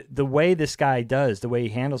 the way this guy does, the way he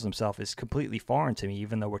handles himself is completely foreign to me,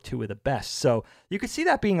 even though we're two of the best. So you could see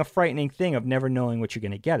that being a frightening thing of never knowing what you're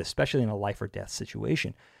going to get, especially in a life or death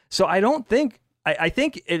situation. So I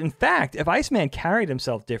think, in fact, if Iceman carried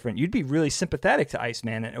himself different, you'd be really sympathetic to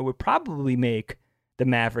Iceman, and it would probably make the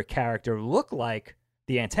Maverick character look like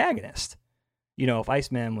the antagonist. If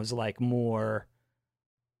Iceman was like more,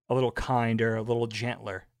 a little kinder, a little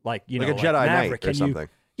gentler, like a Jedi Knight or something.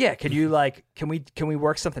 Can we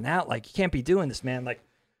work something out? Like, you can't be doing this, man. Like,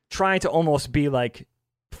 trying to almost be like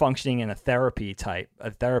functioning in a therapist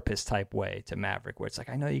type way to Maverick, where it's like,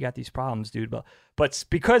 I know you got these problems, dude, but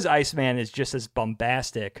because Iceman is just as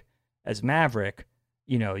bombastic as Maverick,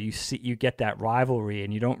 you get that rivalry,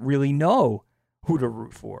 and you don't really know who to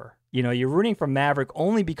root for. You're rooting for Maverick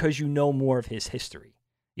only because you know more of his history.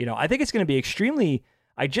 I think it's going to be extremely.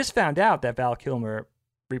 I just found out that Val Kilmer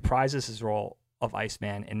reprises his role of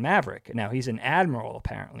Iceman in Maverick. Now, he's an admiral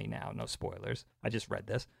apparently now. No spoilers. I just read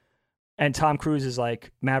this. And Tom Cruise is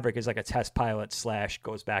like, Maverick is like a test pilot /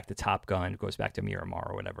 goes back to Top Gun, goes back to Miramar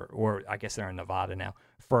or whatever. Or I guess they're in Nevada now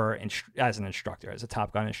as an instructor, as a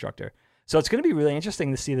Top Gun instructor. So it's going to be really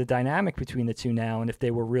interesting to see the dynamic between the two now, and if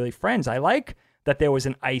they were really friends. I like that there was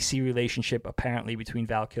an icy relationship apparently between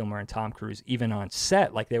Val Kilmer and Tom Cruise, even on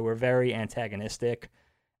set. Like, they were very antagonistic.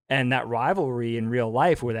 And that rivalry in real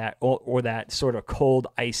life, or that sort of cold,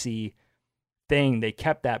 icy thing, they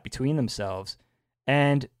kept that between themselves.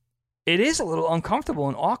 And it is a little uncomfortable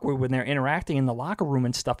and awkward when they're interacting in the locker room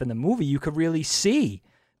and stuff in the movie. You could really see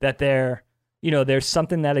that there's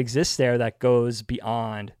something that exists there that goes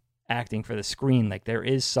beyond acting for the screen. Like there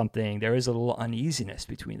is a little uneasiness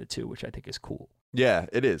between the two, which I think is cool. Yeah,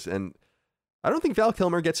 it is. And I don't think Val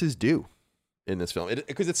Kilmer gets his due in this film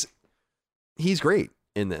because he's great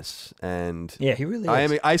in this. And yeah, he really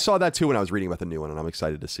is. I saw that too when I was reading about the new one, and I'm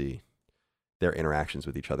excited to see their interactions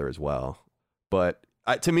with each other as well. But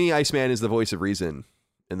to me, Iceman is the voice of reason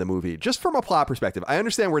in the movie, just from a plot perspective. I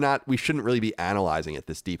understand we shouldn't really be analyzing it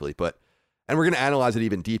this deeply, and we're going to analyze it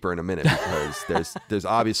even deeper in a minute because there's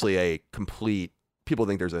obviously a complete, people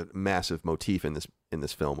think there's a massive motif in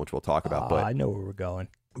this film, which we'll talk about. But I know where we're going.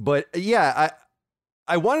 But yeah,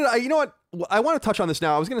 I wanted, you know what? I want to touch on this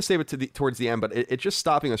now. I was going to save it towards the end, but it's just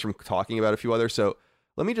stopping us from talking about a few others. So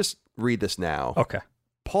let me just read this now. Okay.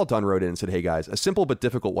 Paul Dunn wrote in and said, "Hey guys, a simple but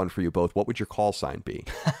difficult one for you both. What would your call sign be?"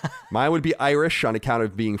 Mine would be Irish on account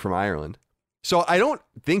of being from Ireland. So I don't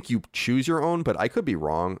think you choose your own, but I could be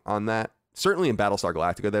wrong on that. Certainly in Battlestar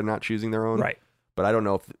Galactica, they're not choosing their own. Right. But I don't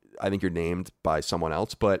know I think you're named by someone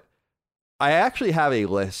else. But I actually have a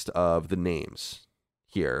list of the names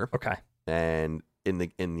here. Okay. And in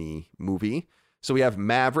the movie. So we have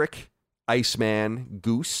Maverick, Iceman,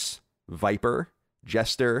 Goose, Viper,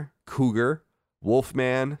 Jester, Cougar,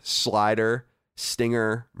 Wolfman, Slider,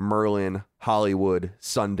 Stinger, Merlin, Hollywood,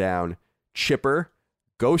 Sundown, Chipper,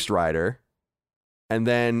 Ghost Rider, and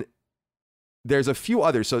then there's a few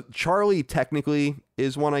others. So Charlie technically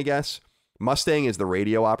is one, I guess. Mustang is the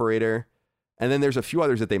radio operator. And then there's a few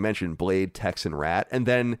others that they mentioned, Blade, Tex, and Rat. And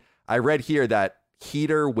then I read here that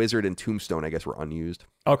Heater, Wizard, and Tombstone, I guess, were unused.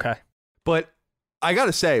 Okay. But I got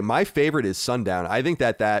to say, my favorite is Sundown. I think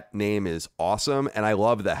that name is awesome, and I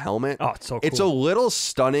love the helmet. Oh, it's so cool. It's a little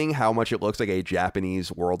stunning how much it looks like a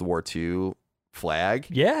Japanese World War II flag.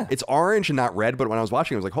 Yeah. It's orange and not red, but when I was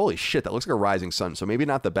watching, I was like, holy shit, that looks like a rising sun. So maybe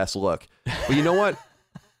not the best look. But you know what?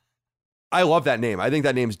 I love that name. I think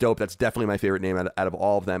that name's dope. That's definitely my favorite name out of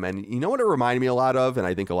all of them. And you know what it reminded me a lot of, and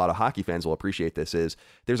I think a lot of hockey fans will appreciate this, is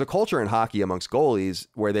there's a culture in hockey amongst goalies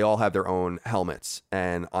where they all have their own helmets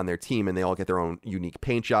and on their team, and they all get their own unique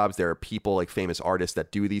paint jobs. There are people like famous artists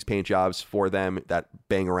that do these paint jobs for them that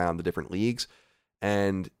bang around the different leagues.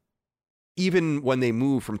 And even when they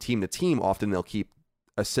move from team to team, often they'll keep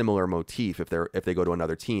a similar motif. If they go to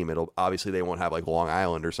another team, it'll obviously they won't have like Long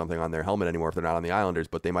Island or something on their helmet anymore if they're not on the Islanders,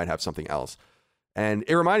 but they might have something else. And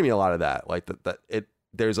it reminded me a lot of that, like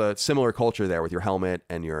there's a similar culture there with your helmet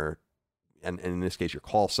and and in this case your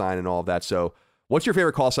call sign and all of that. So what's your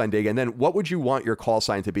favorite call sign, Dig? And then what would you want your call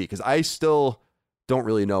sign to be? Because I still don't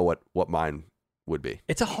really know what mine would be.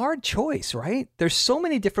 It's a hard choice, right? There's so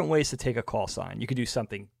many different ways to take a call sign. You could do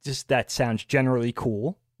something just that sounds generally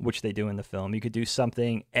cool, which they do in the film. You could do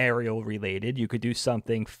something aerial related. You could do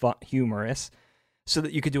something humorous, so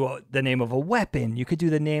that you could do the name of a weapon. You could do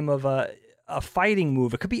the name of a fighting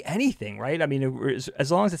move. It could be anything, right? I mean,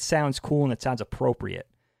 as long as it sounds cool and it sounds appropriate.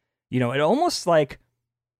 You know, it almost like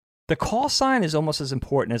the call sign is almost as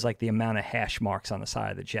important as like the amount of hash marks on the side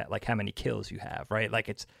of the jet, like how many kills you have, right? Like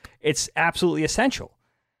it's absolutely essential.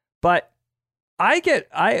 But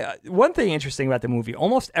one thing interesting about the movie,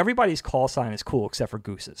 almost everybody's call sign is cool except for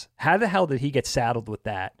Goose's. How the hell did he get saddled with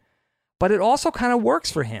that? But it also kind of works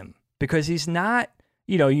for him because he's not,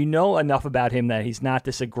 you know enough about him that he's not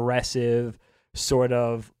this aggressive sort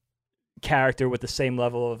of character with the same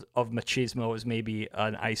level of machismo as maybe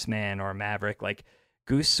an Iceman or a Maverick. Like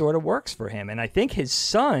Goose sort of works for him. And I think his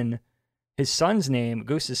son's name,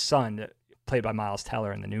 Goose's son, played by Miles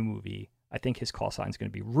Teller in the new movie, I think his call sign is going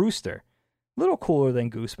to be Rooster. A little cooler than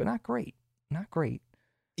Goose, but not great. Not great.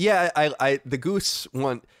 Yeah, I the Goose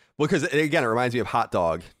one, because again, it reminds me of Hot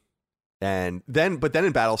Dog. But then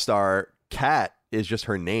in Battlestar, Cat is just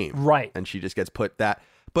her name. Right. And she just gets put that.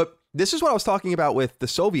 But this is what I was talking about with the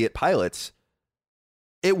Soviet pilots.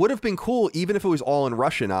 It would have been cool, even if it was all in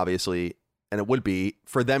Russian, obviously, and it would be,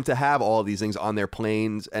 for them to have all of these things on their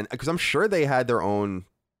planes. And because I'm sure they had their own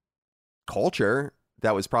culture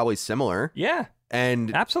that was probably similar. Yeah.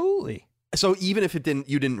 And absolutely. So even if you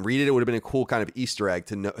didn't read it, it would have been a cool kind of Easter egg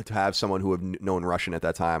to have someone who have known Russian at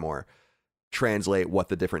that time or translate what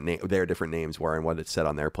their different names were and what it said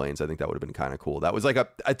on their planes. I think that would have been kind of cool. That was like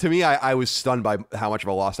to me, I was stunned by how much of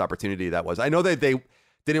a lost opportunity that was. I know that they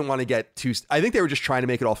didn't want to get too. I think they were just trying to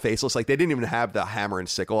make it all faceless. Like they didn't even have the hammer and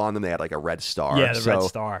sickle on them. They had like a red star. Yeah, the red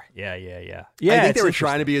star. Yeah. I think they were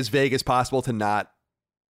trying to be as vague as possible to not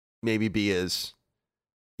maybe be as,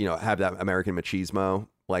 have that American machismo.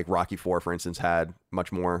 Like Rocky IV, for instance, had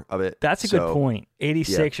much more of it. That's a good point.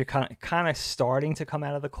 86, you're kind of starting to come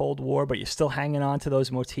out of the Cold War, but you're still hanging on to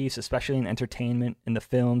those motifs, especially in entertainment, in the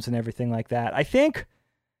films and everything like that. I think,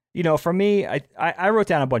 for me, I wrote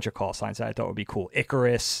down a bunch of call signs that I thought would be cool.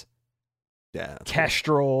 Icarus,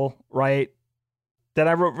 Kestrel, right? That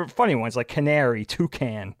I wrote funny ones like Canary,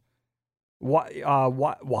 Toucan,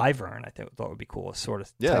 Wyvern. I thought would be cool. Sort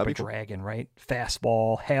of type of dragon, cool. Right?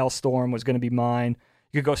 Fastball, Hailstorm was going to be mine.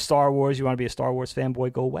 You could go Star Wars. You want to be a Star Wars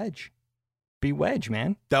fanboy? Go Wedge. Be Wedge,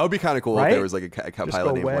 man. That would be kind of cool, right? If there was like a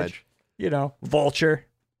pilot named Wedge. Vulture.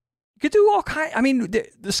 You could do all kind. I mean,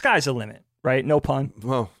 the sky's the limit, right? No pun.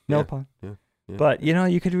 Well, no pun. Yeah. But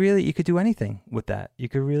you could do anything with that. You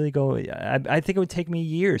could really go. I think it would take me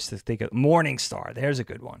years to think of Morning Star. There's a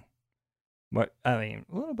good one. But I mean,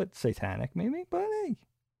 a little bit satanic, maybe. But hey,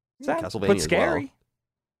 Castlevania, but scary. Well.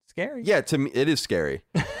 Scary. Yeah, to me, it is scary.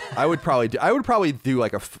 I would probably be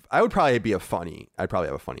a funny. I'd probably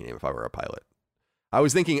have a funny name if I were a pilot. I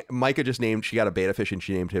was thinking Micah she got a beta fish and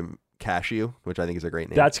she named him Cashew, which I think is a great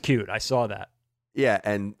name. That's cute. I saw that. Yeah,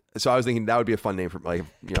 and so I was thinking that would be a fun name for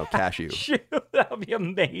Cashew. That would be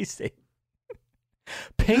amazing.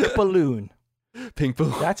 Pink Balloon. Pink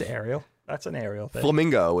Balloon. That's Ariel. That's an Ariel thing.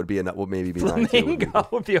 Flamingo would be maybe be Flamingo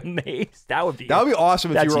would be amazing. That would be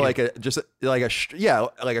awesome if you were like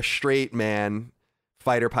a straight man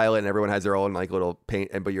fighter pilot and everyone has their own like little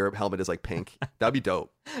paint but your helmet is like pink. That'd be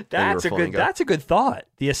dope. That's a good thought.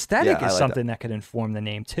 The aesthetic is something that could inform the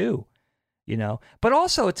name too. But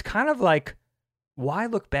also it's kind of like, why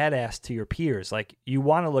look badass to your peers? Like you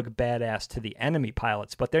want to look badass to the enemy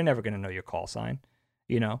pilots, but they're never going to know your call sign,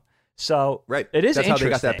 So right. It is That's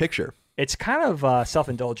interesting. how they got that picture. It's kind of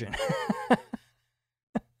self-indulgent.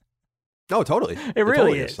 No, totally. It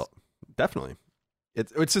really is. Definitely.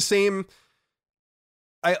 It's the same.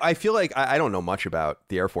 I feel like I don't know much about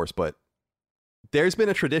the Air Force, but there's been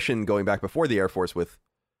a tradition going back before the Air Force with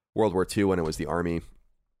World War II when it was the Army,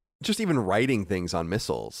 just even writing things on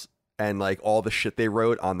missiles and like all the shit they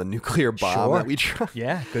wrote on the nuclear bomb that we tried.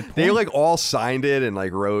 Yeah, good point. They like all signed it and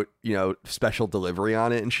like wrote, special delivery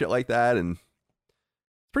on it and shit like that. And it's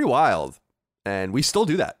pretty wild. And we still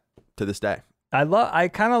do that to this day.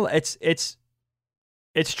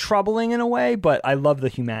 It's troubling in a way, but I love the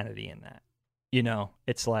humanity in that.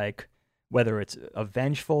 It's like whether it's a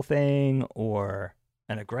vengeful thing or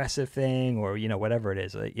an aggressive thing or, whatever it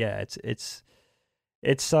is.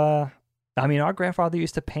 I mean, our grandfather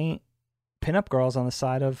used to paint pinup girls on the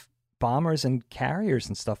side of bombers and carriers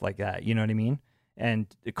and stuff like that. You know what I mean? And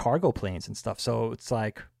cargo planes and stuff. So it's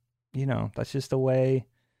like, that's just the way.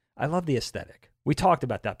 I love the aesthetic. We talked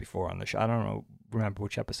about that before on the show. I don't remember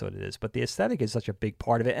which episode it is, but the aesthetic is such a big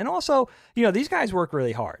part of it. And also, these guys work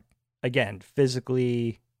really hard. Again,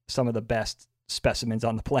 physically, some of the best specimens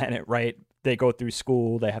on the planet, right? They go through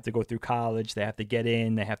school, they have to go through college, they have to get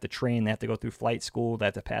in, they have to train, they have to go through flight school, they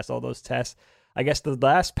have to pass all those tests. I guess the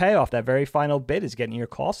last payoff, that very final bit, is getting your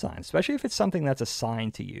call sign, especially if it's something that's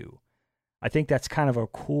assigned to you. I think that's kind of a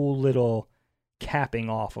cool little capping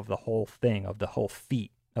off of the whole thing, of the whole feat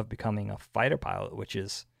of becoming a fighter pilot, which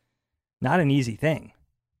is not an easy thing,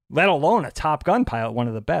 let alone a Top Gun pilot, one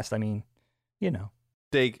of the best. I mean,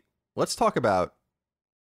 Dig, let's talk about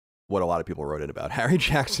what a lot of people wrote in about. Harry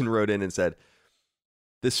Jackson wrote in and said,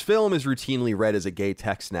 "This film is routinely read as a gay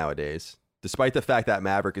text nowadays, despite the fact that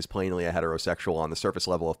Maverick is plainly a heterosexual on the surface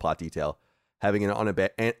level of plot detail, having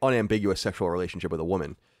an unambiguous sexual relationship with a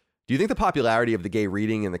woman. Do you think the popularity of the gay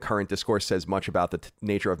reading in the current discourse says much about the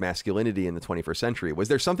nature of masculinity in the 21st century? Was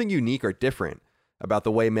there something unique or different about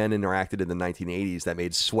the way men interacted in the 1980s that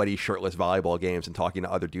made sweaty, shirtless volleyball games and talking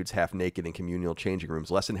to other dudes half naked in communal changing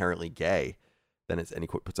rooms less inherently gay than it's," and he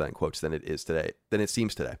puts that in quotes, "than it is today, than it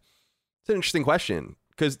seems today?" It's an interesting question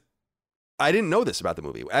because I didn't know this about the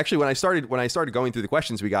movie. Actually, when I started going through the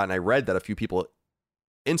questions we got and I read that a few people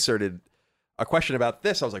inserted a question about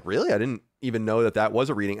this, I was like, really? I didn't even know that was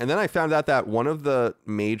a reading. And then I found out that one of the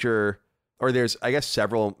major, or there's, I guess,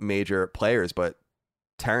 several major players, but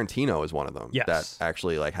Tarantino is one of them that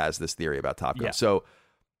actually like has this theory about Top Gun. Yeah. So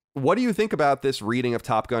what do you think about this reading of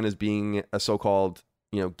Top Gun as being a so-called,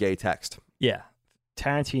 gay text? Yeah.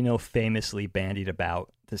 Tarantino famously bandied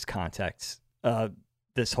about this context,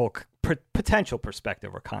 this whole potential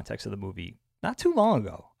perspective or context of the movie not too long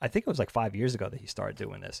ago. I think it was like 5 years ago that he started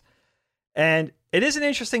doing this. And it is an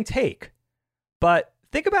interesting take, but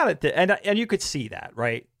think about it. And you could see that,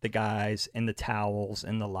 right? The guys in the towels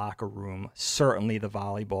in the locker room, certainly the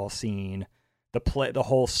volleyball scene, the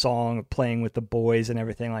whole song playing with the boys and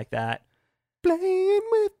everything like that. Playing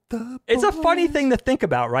with the boys. It's a funny thing to think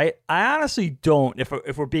about, right? I honestly don't,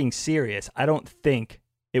 if we're being serious, I don't think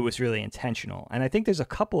it was really intentional. And I think there's a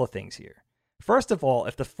couple of things here. First of all,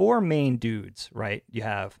 if the four main dudes, right, you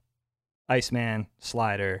have Iceman,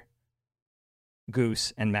 Slider,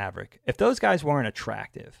 Goose, and Maverick, if those guys weren't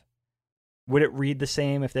attractive, would it read the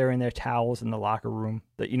same if they're in their towels in the locker room?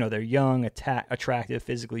 That, you know, they're young, attractive,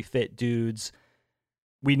 physically fit dudes.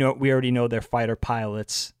 We already know they're fighter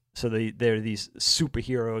pilots, so they're these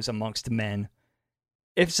superheroes amongst men.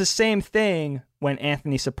 If it's the same thing when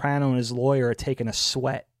Anthony Soprano and his lawyer are taking a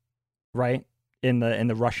sweat, right, in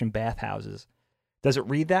the Russian bathhouses, does it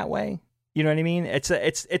read that way? You know what I mean? It's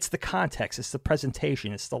the context, it's the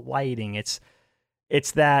presentation, it's the lighting,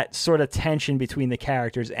 it's that sort of tension between the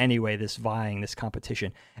characters anyway, this vying, this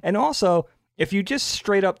competition. And also, if you just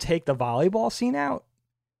straight up take the volleyball scene out,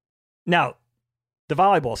 now, the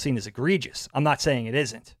volleyball scene is egregious. I'm not saying it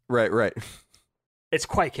isn't. Right. It's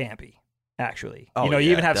quite campy, actually. You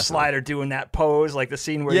even have definitely Slider doing that pose, like the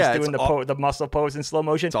scene where he's doing the muscle pose in slow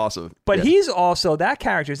motion. It's awesome. But he's also, that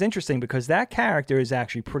character is interesting because that character is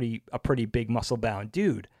actually a pretty big muscle-bound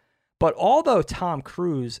dude. But although Tom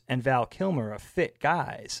Cruise and Val Kilmer are fit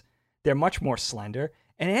guys, they're much more slender.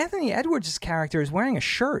 And Anthony Edwards' character is wearing a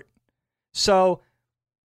shirt. So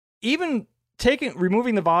even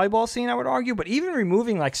removing the volleyball scene, I would argue, but even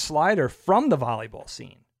removing like Slider from the volleyball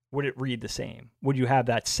scene, would it read the same? Would you have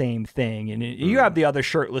that same thing? And you have the other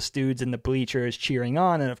shirtless dudes in the bleachers cheering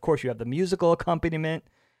on, and of course you have the musical accompaniment,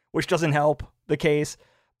 which doesn't help the case.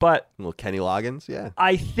 But little Kenny Loggins, yeah.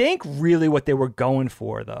 I think really what they were going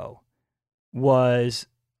for, though, was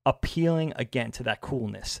appealing again to that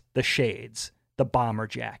coolness, the shades, the bomber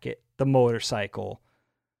jacket, the motorcycle,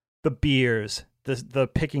 the beers, the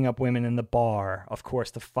picking up women in the bar, of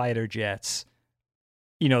course, the fighter jets,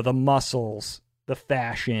 the muscles, the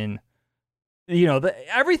fashion,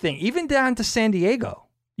 everything, even down to San Diego,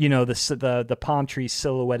 the palm trees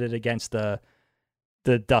silhouetted against the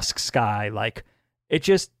dusk sky. Like it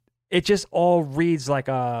just all reads like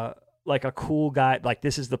a cool guy. Like,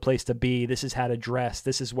 this is the place to be. This is how to dress.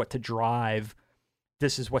 This is what to drive.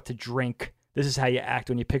 This is what to drink. This is how you act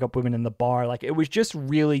when you pick up women in the bar. Like, it was just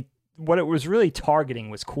really, what it was really targeting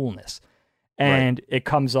was coolness. And It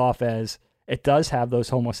comes off as, it does have those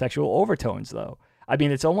homosexual overtones, though. I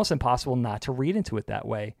mean, it's almost impossible not to read into it that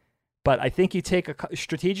way. But I think you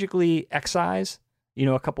strategically excise,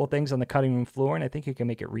 a couple of things on the cutting room floor, and I think you can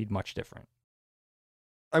make it read much different.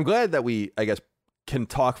 I'm glad that we, I guess, can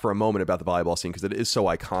talk for a moment about the volleyball scene because it is so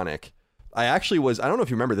iconic. I actually was, I don't know if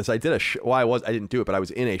you remember this, I did I didn't do it, but I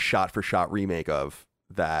was in a shot-for-shot remake of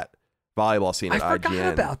that volleyball scene at IGN. I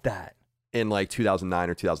forgot about that. In like 2009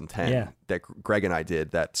 or 2010 that Greg and I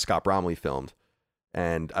did, that Scott Bromley filmed.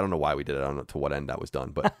 And I don't know why we did it. I don't know to what end that was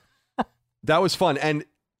done, but that was fun. And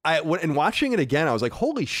in watching it again, I was like,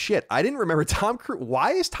 holy shit, I didn't remember Tom Cruise.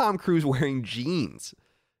 Why is Tom Cruise wearing jeans?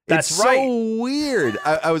 That's it's so weird.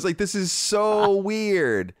 I was like, this is so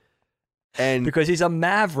weird. And because he's a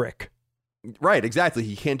maverick. Right, exactly.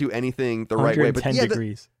 He can't do anything the right way. But 110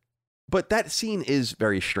 degrees. But that scene is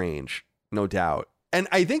very strange, no doubt. And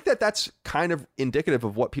I think that that's kind of indicative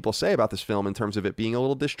of what people say about this film in terms of it being a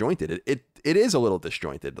little disjointed. It is a little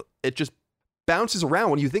disjointed. It just bounces around.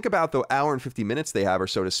 When you think about the hour and 50 minutes they have or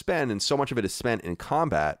so to spend, and so much of it is spent in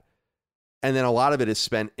combat, and then a lot of it is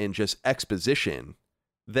spent in just exposition,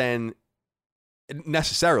 then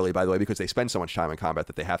necessarily, by the way, because they spend so much time in combat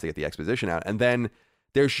that they have to get the exposition out. And then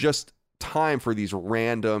there's just time for these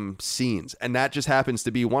random scenes. And that just happens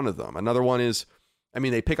to be one of them. Another one is, I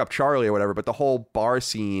mean, they pick up Charlie or whatever, but the whole bar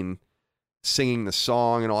scene, singing the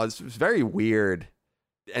song and all, it's very weird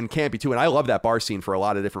and campy too. And I love that bar scene for a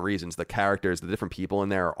lot of different reasons. The characters, the different people in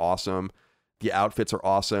there are awesome. The outfits are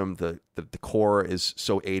awesome. The decor is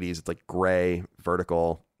so 80s. It's like gray,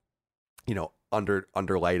 vertical, under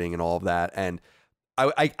lighting and all of that. And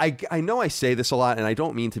I know I say this a lot, and I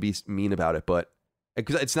don't mean to be mean about it, but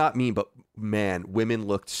because it's not mean, but man, women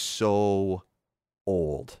looked so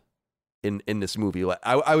old in this movie. Like,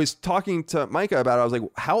 I was talking to Micah about it. I was like,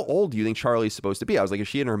 how old do you think Charlie's supposed to be? I was like, is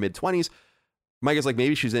she in her mid-20s? Micah's like,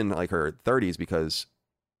 maybe she's in like her 30s because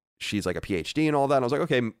she's like a PhD and all that. And I was like,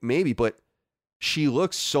 okay, maybe, but she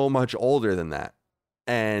looks so much older than that.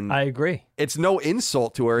 And I agree. It's no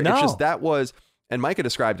insult to her. No. It's just and Micah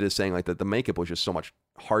described it as saying like that the makeup was just so much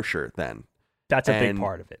harsher then. That's a big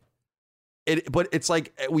part of it. But it's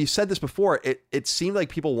like, we've said this before, it seemed like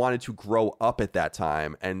people wanted to grow up at that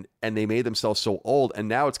time and they made themselves so old, and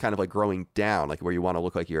now it's kind of like growing down, like where you want to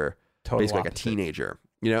look like you're basically like a teenager,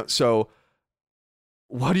 So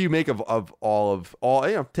what do you make of all,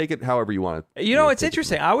 take it however you want. It's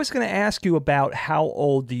interesting. I was going to ask you about how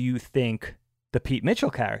old do you think the Pete Mitchell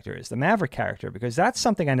character is, the Maverick character, because that's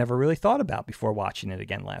something I never really thought about before watching it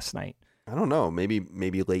again last night. I don't know, maybe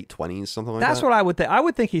late 20s, something like that. That's what I would think. I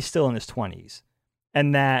would think he's still in his 20s,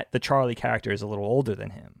 and that the Charlie character is a little older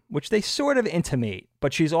than him, which they sort of intimate.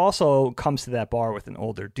 But she's also comes to that bar with an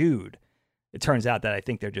older dude. It turns out that I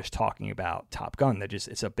think they're just talking about Top Gun.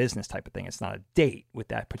 It's a business type of thing. It's not a date with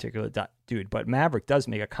that particular dude. But Maverick does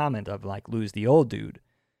make a comment of like, lose the old dude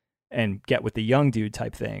and get with the young dude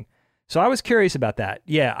type thing. So I was curious about that.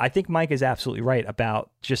 Yeah, I think Mike is absolutely right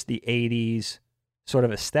about just the 80s sort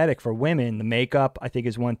of aesthetic for women. The makeup, I think,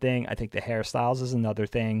 is one thing. I think the hairstyles is another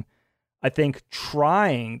thing. I think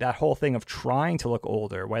that whole thing of trying to look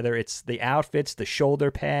older, whether it's the outfits, the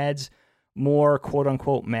shoulder pads, more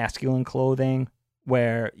quote-unquote masculine clothing,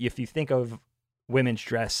 where if you think of women's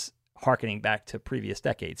dress harkening back to previous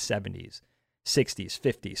decades, 70s, 60s,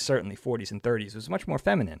 50s, certainly 40s and 30s, it was much more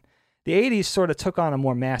feminine. The 80s sort of took on a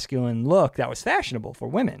more masculine look that was fashionable for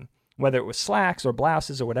women, whether it was slacks or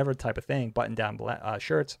blouses or whatever type of thing, button-down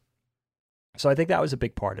shirts. So I think that was a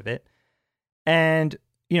big part of it. And,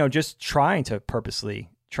 just trying to purposely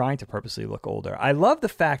look older. I love the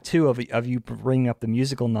fact, too, of you bringing up the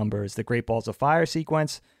musical numbers, the Great Balls of Fire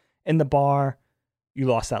sequence in the bar, You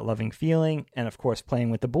Lost That Loving Feeling, and, of course,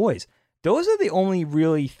 Playing with the Boys. Those are the only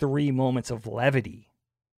really 3 moments of levity,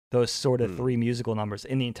 those sort of 3 musical numbers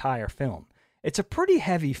in the entire film. It's a pretty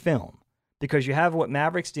heavy film because you have what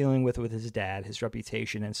Maverick's dealing with his dad, his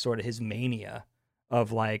reputation, and sort of his mania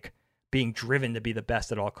of, like, being driven to be the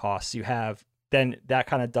best at all costs. You have then that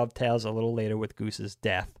kind of dovetails a little later with Goose's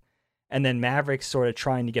death. And then Maverick's sort of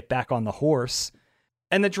trying to get back on the horse.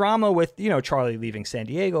 And the drama with, Charlie leaving San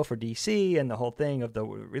Diego for DC and the whole thing of the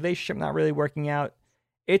relationship not really working out.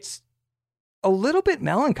 It's a little bit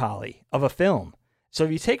melancholy of a film. So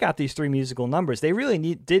if you take out these 3 musical numbers, they really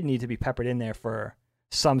did need to be peppered in there for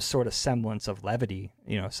some sort of semblance of levity,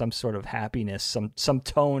 some sort of happiness, some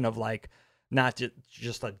tone of like, not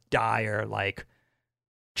just a dire, like,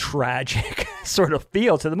 tragic sort of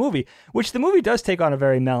feel to the movie, which the movie does take on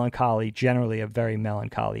generally a very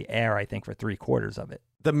melancholy air, I think, for 3/4 of it.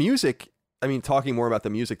 The music, talking more about the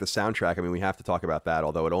music, the soundtrack, we have to talk about that,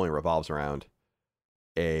 although it only revolves around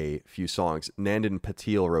a few songs. Nandan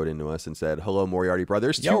Patil wrote into us and said, hello, Moriarty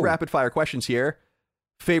Brothers. 2 rapid fire questions here.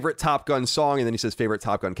 Favorite Top Gun song, and then he says favorite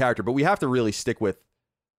Top Gun character, but we have to really stick with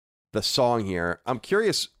the song here. I'm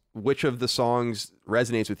curious which of the songs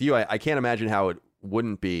resonates with you. I can't imagine how it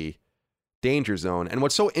wouldn't be Danger Zone. And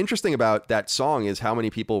what's so interesting about that song is how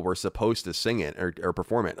many people were supposed to sing it or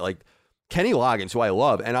perform it. Like Kenny Loggins, who I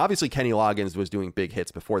love, and obviously Kenny Loggins was doing big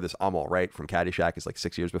hits before this. I'm All Right from Caddyshack is like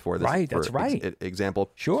 6 years before this. Right, that's right.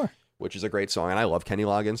 Example. Sure. Which is a great song, and I love Kenny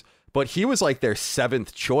Loggins. But he was like their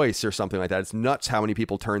 7th choice or something like that. It's nuts how many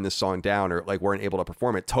people turned this song down or like weren't able to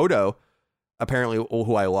perform it. Toto, apparently,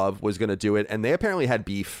 who I love, was going to do it, and they apparently had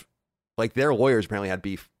beef. Like their lawyers apparently had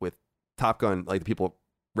beef with Top Gun, like the people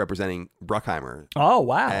representing Bruckheimer. Oh,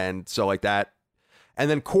 wow. And so like that. And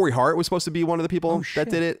then Corey Hart was supposed to be one of the people that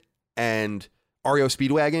did it. And REO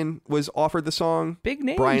Speedwagon was offered the song. Big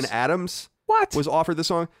names. Bryan Adams was offered the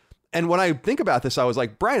song. And when I think about this, I was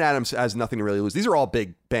like, Bryan Adams has nothing to really lose. These are all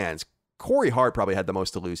big bands. Corey Hart probably had the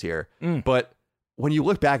most to lose here. But when you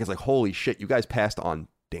look back, it's like, holy shit, you guys passed on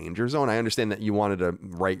Danger Zone. I understand that you wanted to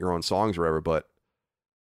write your own songs or whatever, but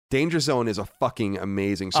Danger Zone is a fucking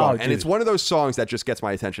amazing song. And it's one of those songs that just gets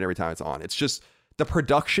my attention every time it's on. It's just, the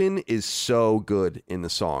production is so good in the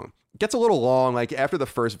song. It gets a little long, like after the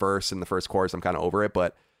first verse and the first chorus, I'm kind of over it,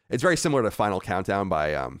 but it's very similar to Final Countdown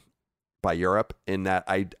by Europe in that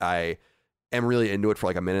I am really into it for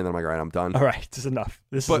like a minute and then I'm like, all right, I'm done. All right, this is enough.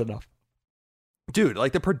 This is enough. Dude,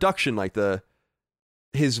 like the production, like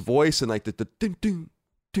his voice and like the ding ding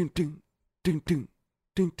ding ding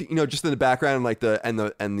ding ding. Just in the background and like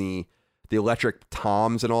the electric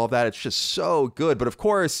toms and all of that. It's just so good. But of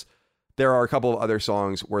course, there are a couple of other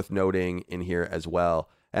songs worth noting in here as well.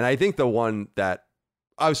 And I think the one that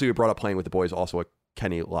obviously we brought up, Playing with the Boys, also a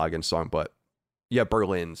Kenny Loggins song, but yeah,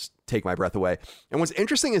 Berlin's Take My Breath Away. And what's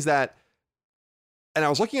interesting is that, and I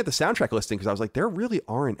was looking at the soundtrack listing because I was like, there really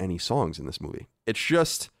aren't any songs in this movie. It's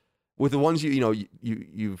just with the ones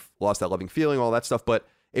you've Lost That Loving Feeling, all that stuff, but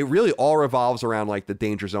it really all revolves around like the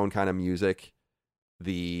Danger Zone kind of music,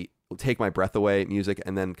 the Take My Breath Away music,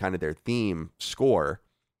 and then kind of their theme score.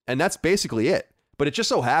 And that's basically it. But it just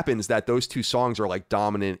so happens that those 2 songs are like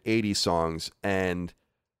dominant 80s songs and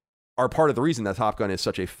are part of the reason that Top Gun is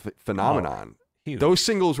such a phenomenon. Huge. Those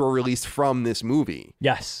singles were released from this movie.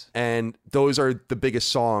 Yes. And those are the biggest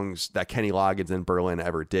songs that Kenny Loggins and Berlin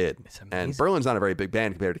ever did. It's amazing. And Berlin's not a very big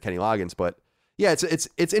band compared to Kenny Loggins, but Yeah,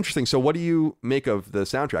 it's interesting. So what do you make of the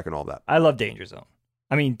soundtrack and all that? I love Danger Zone.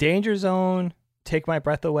 I mean, Danger Zone, Take My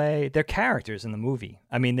Breath Away, they're characters in the movie.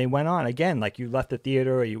 I mean, they went on, again, like you left the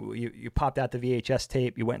theater, or you popped out the VHS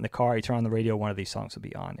tape, you went in the car, you turned on the radio, one of these songs would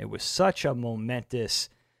be on. It was such a momentous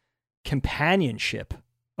companionship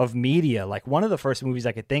of media. Like one of the first movies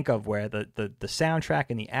I could think of where the soundtrack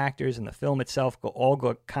and the actors and the film itself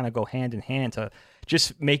kind of go hand in hand to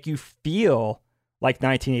just make you feel like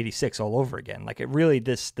 1986 all over again. Like it really,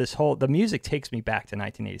 the music takes me back to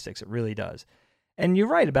 1986. It really does. And you're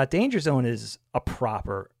right about Danger Zone is a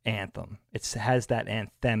proper anthem. It has that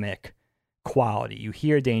anthemic quality. You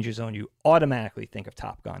hear Danger Zone, you automatically think of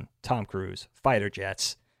Top Gun, Tom Cruise, fighter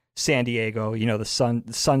jets, San Diego, the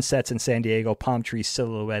sunsets in San Diego, palm trees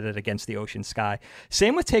silhouetted against the ocean sky.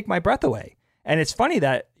 Same with Take My Breath Away. And it's funny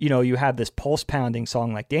that, you have this pulse pounding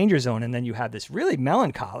song like Danger Zone, and then you have this really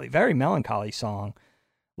melancholy, very melancholy song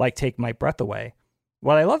like Take My Breath Away.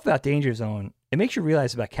 What I love about Danger Zone, it makes you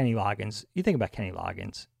realize about Kenny Loggins. You think about Kenny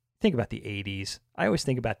Loggins, think about the 80s. I always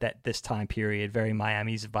think about this time period, very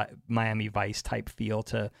Miami Vice type feel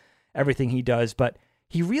to everything he does. But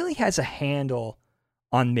he really has a handle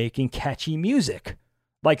on making catchy music.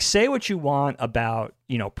 Like, say what you want about,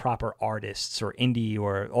 proper artists or indie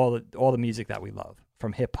or all the music that we love,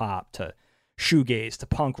 from hip hop to shoegaze to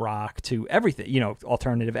punk rock to everything,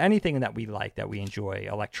 alternative, anything that we like, that we enjoy,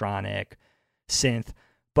 electronic, synth.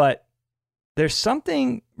 But there's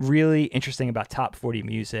something really interesting about top 40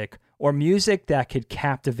 music, or music that could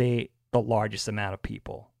captivate the largest amount of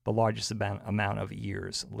people, the largest amount of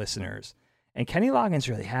ears, listeners. And Kenny Loggins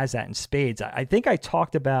really has that in spades. I think he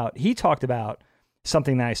talked about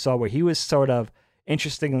something that I saw where he was sort of,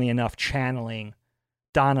 interestingly enough, channeling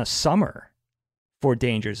Donna Summer for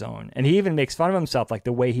Danger Zone. And he even makes fun of himself, like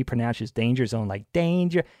the way he pronounces Danger Zone, like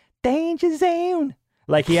Danger Zone.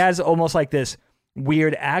 Like he has almost like this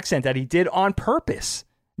weird accent that he did on purpose.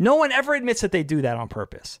 No one ever admits that they do that on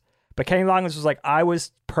purpose. But Kenny Loggins was like, I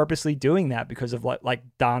was purposely doing that because of like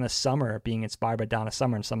Donna Summer, being inspired by Donna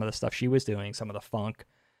Summer and some of the stuff she was doing, some of the funk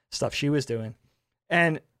stuff she was doing.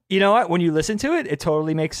 And you know what? When you listen to it, it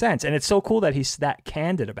totally makes sense. And it's so cool that he's that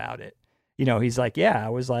candid about it. He's like, yeah, I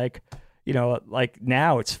was like, like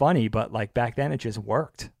now it's funny, but like back then it just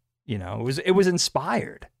worked. It was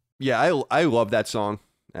inspired. Yeah, I love that song,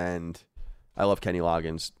 and I love Kenny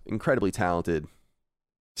Loggins. Incredibly talented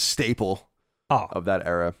staple of that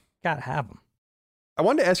era. Gotta have him. I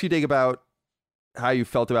wanted to ask you, Dig, about how you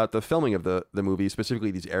felt about the filming of the movie,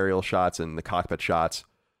 specifically these aerial shots and the cockpit shots.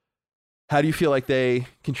 How do you feel like they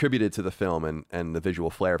contributed to the film and the visual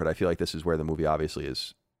flair? But I feel like this is where the movie obviously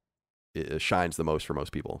it shines the most for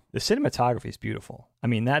most people. The cinematography is beautiful. I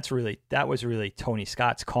mean, that was really Tony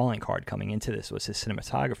Scott's calling card coming into this, was his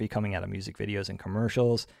cinematography coming out of music videos and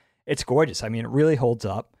commercials. It's gorgeous. I mean, it really holds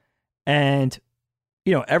up. And,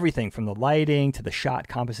 everything from the lighting to the shot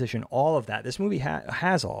composition, all of that. This movie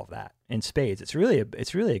has all of that in spades. It's really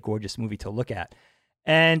a gorgeous movie to look at.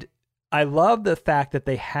 And I love the fact that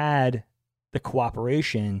they had the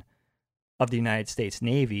cooperation of the United States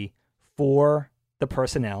Navy for the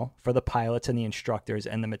personnel, for the pilots and the instructors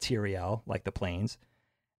and the materiel, like the planes.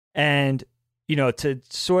 And, to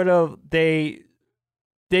sort of, they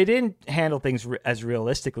didn't handle things as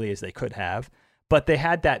realistically as they could have, but they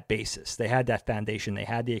had that basis. They had that foundation. They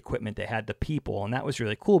had the equipment. They had the people. And that was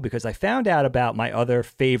really cool because I found out about my other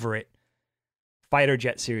favorite fighter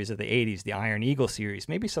jet series of the 80s, the Iron Eagle series.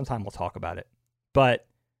 Maybe sometime we'll talk about it. But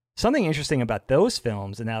something interesting about those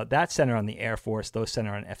films, and now that center on the Air Force, those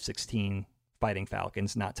center on F-16 Fighting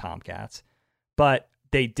Falcons, not Tomcats, but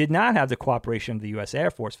they did not have the cooperation of the U.S.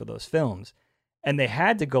 Air Force for those films. And they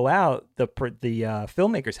had to go out, the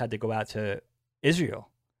filmmakers had to go out to Israel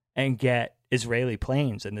and get Israeli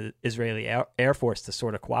planes and the Israeli Air Force to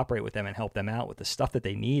sort of cooperate with them and help them out with the stuff that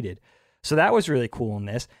they needed. So that was really cool in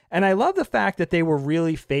this. And I love the fact that they were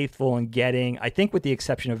really faithful in getting, I think with the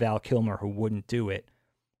exception of Val Kilmer, who wouldn't do it,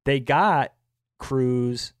 they got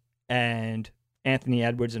Cruise and Anthony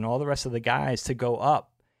Edwards and all the rest of the guys to go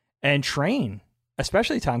up and train,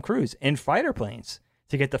 especially Tom Cruise, in fighter planes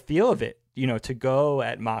to get the feel of it, to go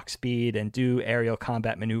at Mach speed and do aerial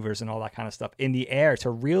combat maneuvers and all that kind of stuff in the air, to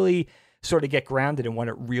really sort of get grounded in what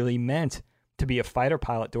it really meant to be a fighter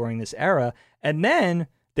pilot during this era. And then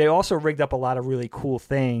they also rigged up a lot of really cool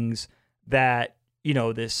things that,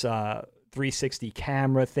 this 360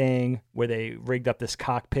 camera thing where they rigged up this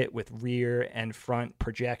cockpit with rear and front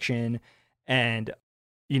projection and,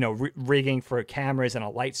 rigging for cameras and a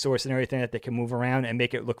light source and everything that they can move around and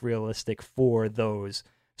make it look realistic for those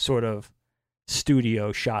sort of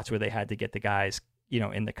studio shots where they had to get the guys,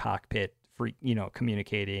 in the cockpit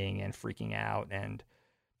communicating and freaking out and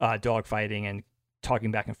dogfighting and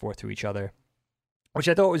talking back and forth to each other, which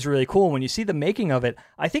I thought was really cool. When you see the making of it,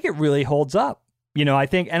 I think it really holds up. I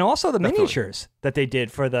think, and also the miniatures that they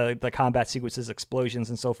did for the combat sequences, explosions,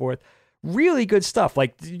 and so forth. Really good stuff.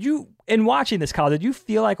 Like, in watching this, Kyle, did you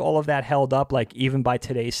feel like all of that held up, like, even by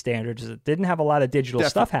today's standards? It didn't have a lot of digital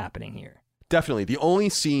stuff happening here. Definitely. The only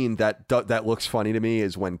scene that looks funny to me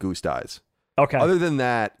is when Goose dies. Okay. Other than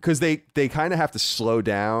that, because they kind of have to slow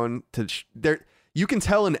down to you can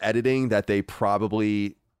tell in editing that it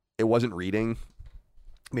wasn't reading.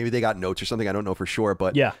 Maybe they got notes or something. I don't know for sure,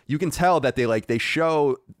 but yeah, you can tell that they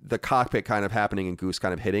show the cockpit kind of happening and Goose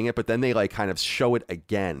kind of hitting it, but then they like kind of show it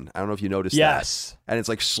again. I don't know if you noticed that. And it's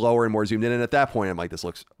like slower and more zoomed in. And at that point, I'm like, this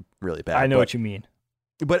looks really bad. I know what you mean.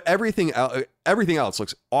 But everything else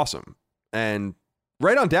looks awesome. And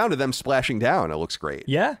right on down to them splashing down, it looks great.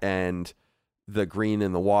 Yeah. And the green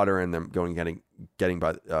in the water and them getting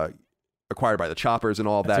acquired by the choppers and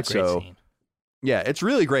all of That's that. A great scene. Yeah, it's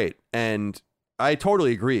really great. And I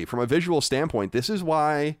totally agree. From a visual standpoint, this is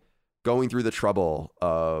why going through the trouble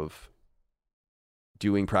of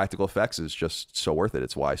doing practical effects is just so worth it.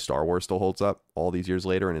 It's why Star Wars still holds up all these years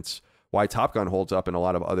later, and it's why Top Gun holds up and a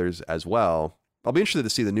lot of others as well. I'll be interested to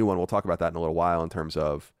see the new one. We'll talk about that in a little while in terms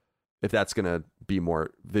of if that's going to be more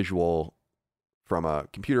visual from a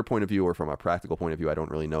computer point of view or from a practical point of view. I don't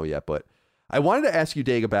really know yet, but I wanted to ask you,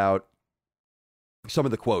 Dave, about some of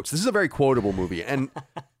the quotes. This is a very quotable movie, and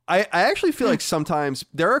I actually feel like sometimes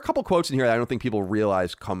there are a couple quotes in here that I don't think people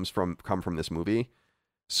realize come from this movie.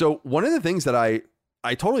 So one of the things that I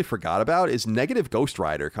totally forgot about is negative Ghost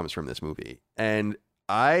Rider comes from this movie. And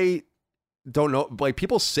I don't know, like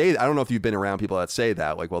people say, I don't know if you've been around people that say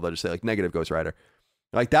that, like, well, they'll just say like negative Ghost Rider.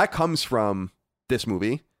 Like that comes from this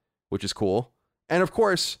movie, which is cool. And of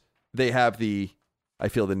course they have I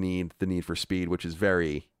feel the need for Speed, which is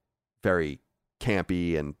very, very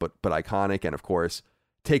campy and but iconic. And of course,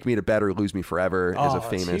 Take Me to Bed or Lose Me Forever is a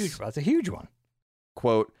famous. That's a huge one.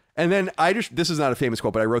 Quote. And then this is not a famous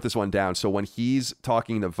quote, but I wrote this one down. So when he's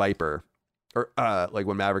talking to Viper, or like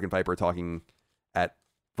when Maverick and Viper are talking at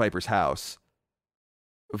Viper's house,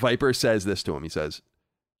 Viper says this to him. He says,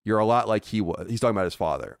 "You're a lot like he was." He's talking about his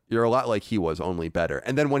father. "You're a lot like he was, only better."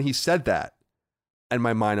 And then when he said that, in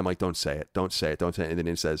my mind, I'm like, don't say it. Don't say it. Don't say it. And then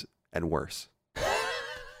he says, "And worse."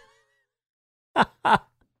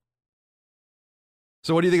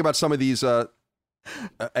 So what do you think about some of these,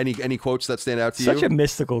 any quotes that stand out to you? Such a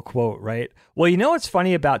mystical quote, right? Well, you know what's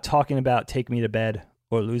funny about talking about Take Me to Bed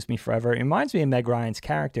or Lose Me Forever? It reminds me of Meg Ryan's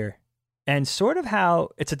character and sort of how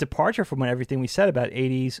it's a departure from everything we said about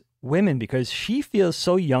 80s women, because she feels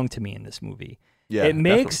so young to me in this movie. Yeah, it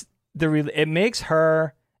makes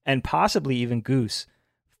her and possibly even Goose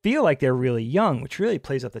feel like they're really young, which really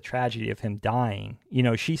plays up the tragedy of him dying.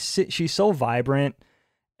 She's so vibrant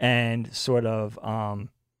and sort of, I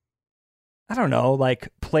don't know, like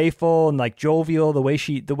playful and like jovial, the way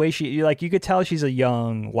she, like you could tell she's a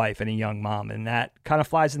young wife and a young mom. And that kind of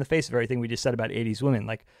flies in the face of everything we just said about 80s women.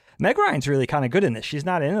 Like Meg Ryan's really kind of good in this. She's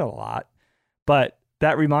not in it a lot, but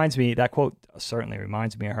that quote certainly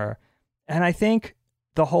reminds me of her. And I think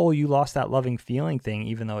the whole "you lost that loving feeling" thing,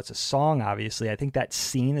 even though it's a song, obviously, I think that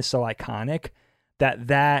scene is so iconic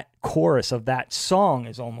that chorus of that song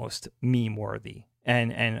is almost meme worthy.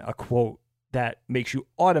 And a quote that makes you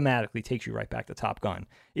automatically takes you right back to Top Gun,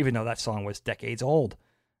 even though that song was decades old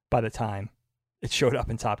by the time it showed up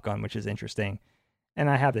in Top Gun, which is interesting. And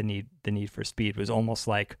I have the need for Speed was almost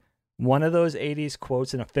like one of those 80s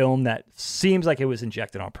quotes in a film that seems like it was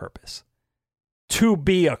injected on purpose to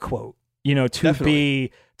be a quote, to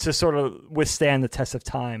sort of withstand the test of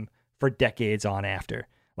time for decades on after.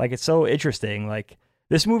 Like, it's so interesting. Like,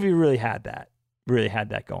 this movie really had that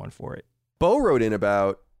going for it. Bo wrote in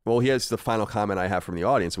about, well, he has the final comment I have from the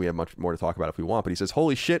audience. We have much more to talk about if we want, but he says,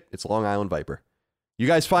 "Holy shit, it's Long Island Viper. You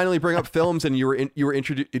guys finally bring up films and you were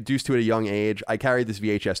introduced to it at a young age. I carried this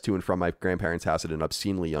VHS to and from my grandparents' house at an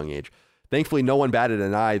obscenely young age. Thankfully, no one batted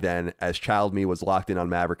an eye then, as child me was locked in on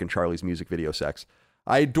Maverick and Charlie's music video sex.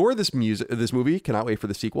 I adore this movie. Cannot wait for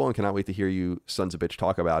the sequel and cannot wait to hear you sons of bitch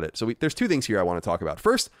talk about it." So there's two things here I want to talk about.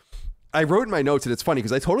 First, I wrote in my notes, and it's funny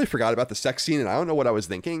because I totally forgot about the sex scene and I don't know what I was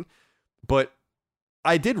thinking. But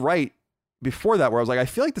I did write before that where I was like, I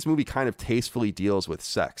feel like this movie kind of tastefully deals with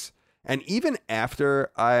sex. And even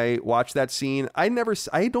after I watched that scene, I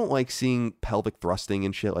don't like seeing pelvic thrusting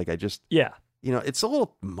and shit. Like it's a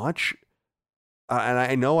little much. And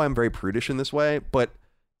I know I'm very prudish in this way, but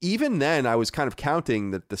even then I was kind of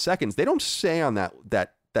counting the seconds. They don't stay on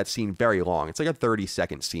that scene very long. It's like a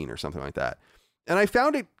 30-second scene or something like that. And I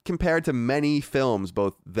found it, compared to many films,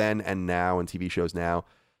 both then and now, and TV shows now,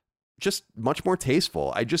 just much more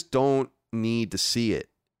tasteful. I just don't need to see it.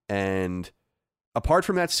 And apart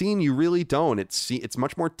from that scene, you really don't. It's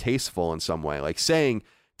much more tasteful in some way. Like saying,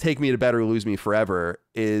 take me to bed or lose me forever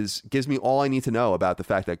gives me all I need to know about the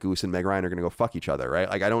fact that Goose and Meg Ryan are going to go fuck each other, right?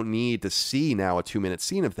 Like I don't need to see now a 2-minute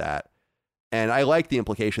scene of that. And I like the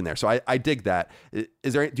implication there. So I dig that. Do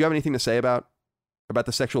you have anything to say about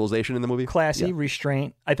the sexualization in the movie? Classy,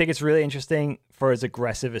 restraint. I think it's really interesting for as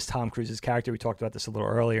aggressive as Tom Cruise's character. We talked about this a little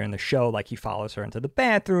earlier in the show. Like he follows her into the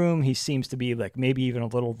bathroom. He seems to be like maybe even a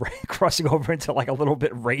little crossing over into like a little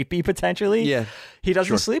bit rapey potentially. Yeah. He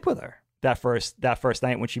doesn't sleep with her that first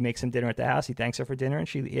night when she makes him dinner at the house. He thanks her for dinner and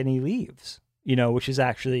he leaves, which is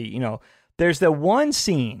actually, there's the one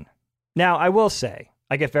scene. Now I will say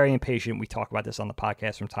I get very impatient. We talk about this on the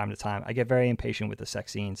podcast from time to time. I get very impatient with the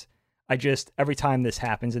sex scenes. Every time this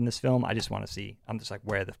happens in this film, I just want to see, I'm just like,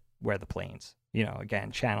 where the planes,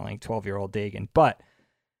 again, channeling 12-year-old Dagan. But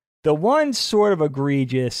the one sort of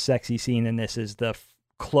egregious sexy scene in this is the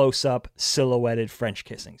close-up silhouetted French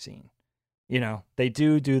kissing scene. They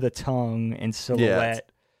do the tongue in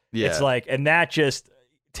silhouette. Yeah. It's like, and that just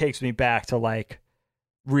takes me back to like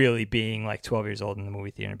really being like 12 years old in the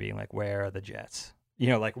movie theater and being like, where are the jets?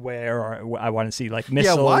 Like I want to see like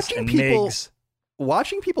missiles and MiGs.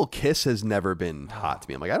 Watching people kiss has never been hot to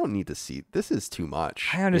me. I'm like, I don't need to see. This is too much.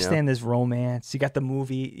 I understand there's romance. You got the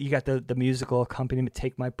movie. You got the musical accompaniment,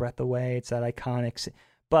 Take My Breath Away. It's that iconic.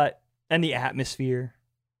 And the atmosphere,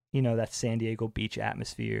 that San Diego beach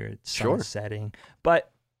atmosphere. Sun setting.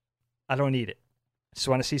 But I don't need it. I just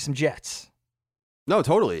want to see some jets. No,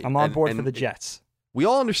 totally. I'm on board for the jets. We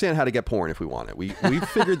all understand how to get porn if we want it. We've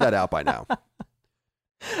figured that out by now.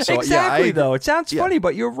 So, exactly, though. It sounds funny,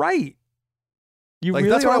 but you're right. You like,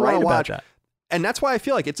 really that's what I want to watch. That. And that's why I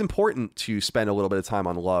feel like it's important to spend a little bit of time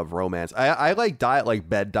on love, romance. I like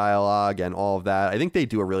bed dialogue and all of that. I think they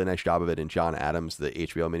do a really nice job of it in John Adams, the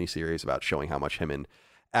HBO miniseries, about showing how much him and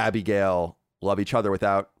Abigail love each other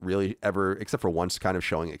without really ever, except for once, kind of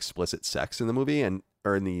showing explicit sex in the movie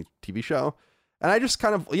or in the TV show. And I just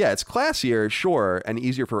kind of, it's classier, sure, and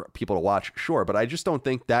easier for people to watch, sure, but I just don't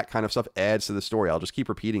think that kind of stuff adds to the story. I'll just keep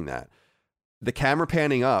repeating that. The camera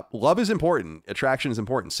panning up, love is important, attraction is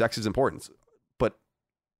important, sex is important, but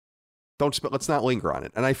let's not linger on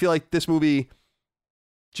it. And I feel like this movie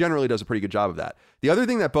generally does a pretty good job of that. The other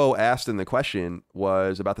thing that Bo asked in the question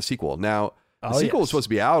was about the sequel. Now, the sequel is supposed to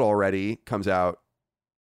be out already, comes out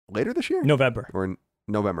later this year? November. Or in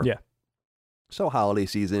November. Yeah. So holiday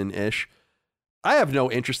season-ish. I have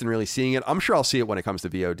no interest in really seeing it. I'm sure I'll see it when it comes to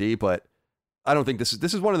VOD, but I don't think this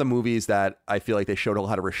is one of the movies that I feel like they showed a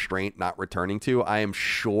lot of restraint not returning to. I am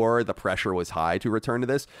sure the pressure was high to return to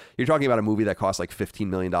this. You're talking about a movie that cost like $15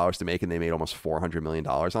 million to make, and they made almost $400 million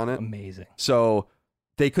on it. Amazing. So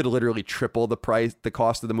they could literally triple the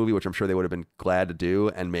cost of the movie, which I'm sure they would have been glad to do,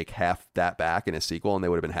 and make half that back in a sequel, and they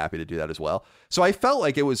would have been happy to do that as well. So I felt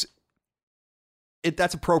like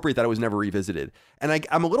that's appropriate that it was never revisited. And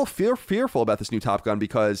I'm a little fearful about this new Top Gun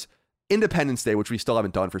because Independence Day, which we still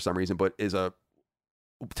haven't done for some reason, but is a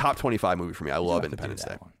top 25 movie for me. I love Independence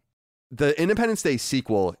Day. The Independence Day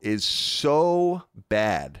sequel is so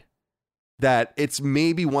bad that it's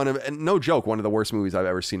maybe one of the worst movies I've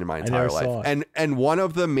ever seen in my entire life. And one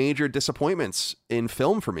of the major disappointments in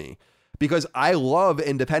film for me, because I love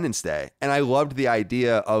Independence Day and I loved the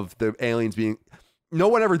idea of the aliens being, no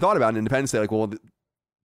one ever thought about Independence Day. Like, well,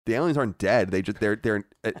 the aliens aren't dead. Their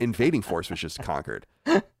invading force was just conquered.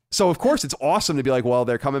 So of course it's awesome to be like, well,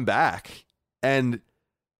 they're coming back. And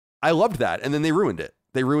I loved that. And then they ruined it.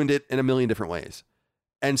 They ruined it in a million different ways.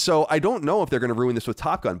 And so I don't know if they're going to ruin this with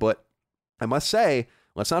Top Gun, but I must say,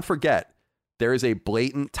 let's not forget, there is a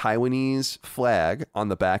blatant Taiwanese flag on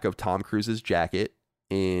the back of Tom Cruise's jacket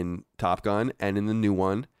in Top Gun and in the new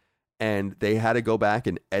one. And they had to go back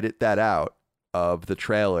and edit that out of the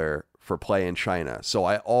trailer for play in China. So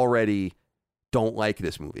I already don't like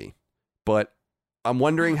this movie, but I'm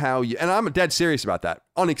wondering how and I'm dead serious about that.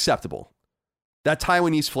 Unacceptable. That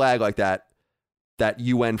Taiwanese flag, like that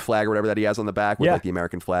UN flag or whatever that he has on the back with like the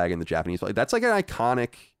American flag and the Japanese flag. That's like an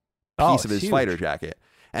iconic piece of his fighter jacket.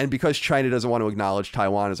 And because China doesn't want to acknowledge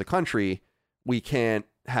Taiwan as a country, we can't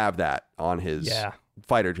have that on his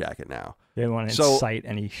fighter jacket now. They don't want to incite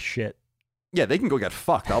any shit. Yeah, they can go get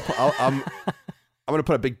fucked. I'm going to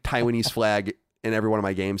put a big Taiwanese flag in every one of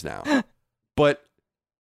my games now. But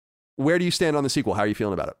where do you stand on the sequel? How are you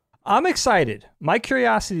feeling about it? I'm excited. My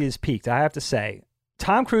curiosity is piqued, I have to say.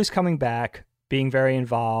 Tom Cruise coming back, being very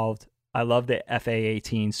involved. I love the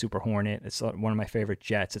FA-18 Super Hornet. It's one of my favorite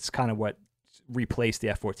jets. It's kind of what replace the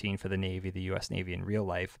F-14 for the Navy, the U.S. Navy in real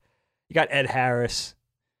life. You got Ed Harris,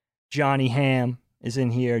 Johnny Hamm is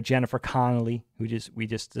in here, Jennifer Connelly, who we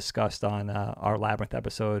just discussed on our Labyrinth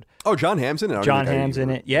episode. Oh, Jon Hamm's in it. John Hamm's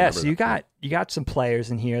in it. Yes, so you got some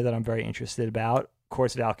players in here that I'm very interested about. Of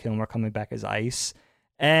course, Val Kilmer coming back as Ice,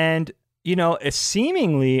 and it's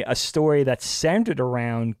seemingly a story that's centered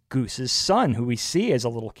around Goose's son, who we see as a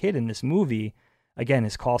little kid in this movie. Again,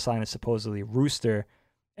 his call sign is supposedly Rooster,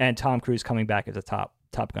 and Tom Cruise coming back as a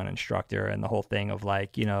Top Gun instructor, and the whole thing of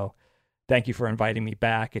like, thank you for inviting me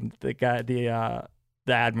back. And the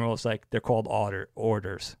admiral is like, they're called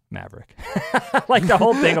orders, Maverick. Like the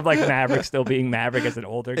whole thing of like Maverick still being Maverick as an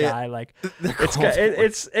older guy. Like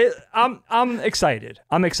I'm excited.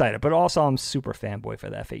 But also I'm super fanboy for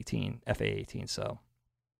the FA-18. So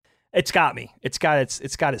it's got me. It's got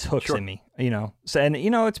its hooks in me, So, and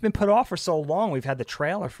it's been put off for so long. We've had the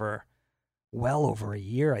trailer for well over a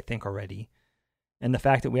year, I think, already. And the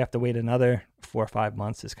fact that we have to wait another 4 or 5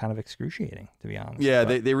 months is kind of excruciating, to be honest. Yeah,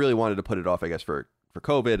 they really wanted to put it off, I guess, for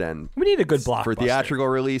COVID, and we need a good blockbuster for theatrical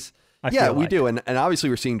release. We do, and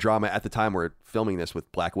obviously we're seeing drama at the time we're filming this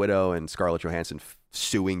with Black Widow and Scarlett Johansson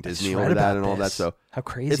suing Disney over that and all that. So how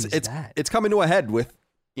crazy is that? It's coming to a head with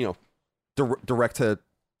direct to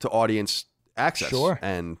audience access. Sure,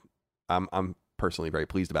 and I'm personally very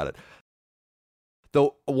pleased about it.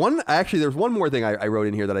 Though there's one more thing I wrote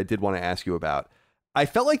in here that I did want to ask you about. I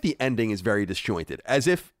felt like the ending is very disjointed, as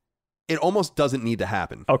if it almost doesn't need to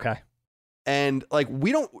happen. Okay. And like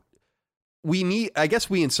I guess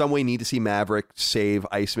we in some way need to see Maverick save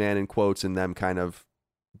Iceman in quotes and them kind of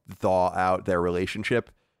thaw out their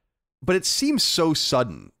relationship. But it seems so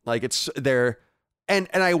sudden. Like it's there. And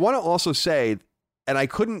I want to also say, and I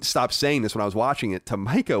couldn't stop saying this when I was watching it to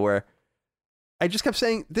Micah, where I just kept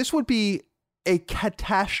saying this would be a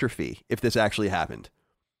catastrophe if this actually happened.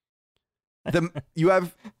 You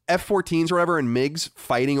have F-14s or whatever and MiGs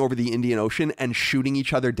fighting over the Indian Ocean and shooting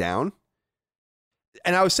each other down.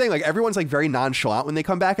 And I was saying, like, everyone's like very nonchalant when they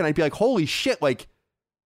come back, and I'd be like, holy shit, like,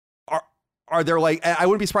 are there like, I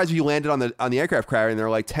wouldn't be surprised if you landed on the aircraft carrier and there are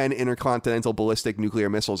like 10 intercontinental ballistic nuclear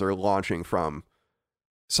missiles are launching from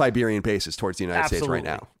Siberian bases towards the United States right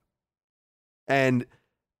now. And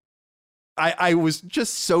I was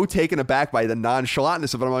just so taken aback by the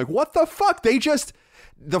nonchalantness of it. I'm like, what the fuck?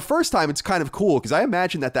 The first time it's kind of cool because I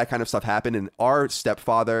imagine that kind of stuff happened, and our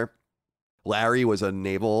stepfather, Larry, was a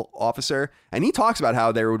naval officer, and he talks about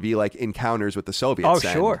how there would be like encounters with the Soviets. Oh,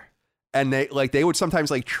 sure. And they would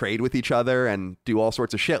sometimes like trade with each other and do all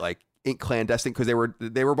sorts of shit, like clandestine, because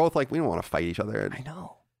they were both like, we don't want to fight each other. I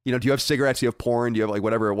know. Do you have cigarettes? Do you have porn? Do you have like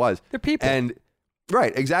whatever it was? They're people. And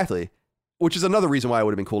right, exactly. Which is another reason why it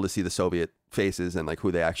would have been cool to see the Soviet faces and like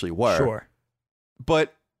who they actually were. Sure.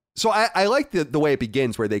 But so I like the way it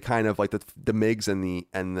begins, where they kind of like the MiGs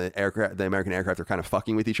and the aircraft, the American aircraft, are kind of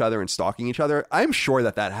fucking with each other and stalking each other. I'm sure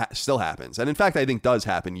that still happens, and in fact, I think does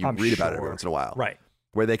happen. You read about it every once in a while, right?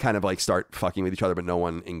 Where they kind of like start fucking with each other, but no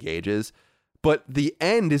one engages. But the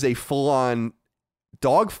end is a full-on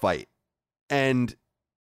dogfight, and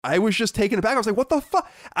I was just taken aback. I was like, what the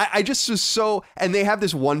fuck? I just was so... And they have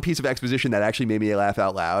this one piece of exposition that actually made me laugh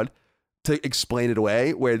out loud to explain it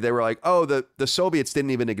away, where they were like, oh, the Soviets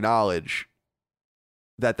didn't even acknowledge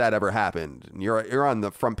that ever happened. And you're on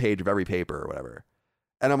the front page of every paper or whatever.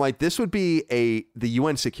 And I'm like, this would be the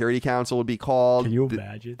UN Security Council would be called. Can you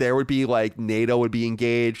imagine? There would be like NATO would be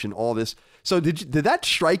engaged and all this. So did that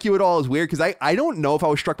strike you at all as weird? Because I don't know if I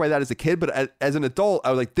was struck by that as a kid, but as an adult,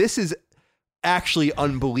 I was like, this is actually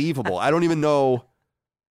unbelievable. I don't even know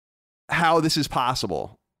how this is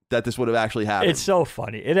possible that this would have actually happened. It's so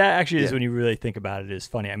funny. It actually is, when you really think about it, is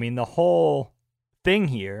funny. I mean, the whole thing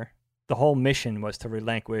here, the whole mission was to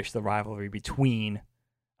relinquish the rivalry between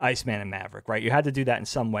Iceman and Maverick, right? You had to do that in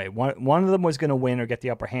some way. One of them was going to win or get the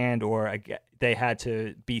upper hand, or they had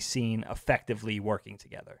to be seen effectively working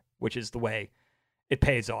together, which is the way it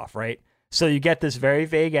pays off, right? So you get this very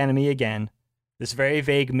vague enemy again, this very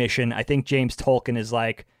vague mission. I think James Tolkien is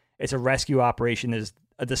like, it's a rescue operation. There's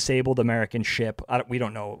a disabled American ship. We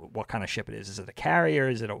don't know what kind of ship it is. Is it a carrier?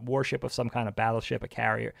 Is it a warship of some kind of battleship, a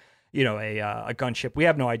carrier, a gunship? We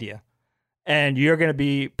have no idea. And you're going to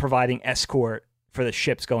be providing escort for the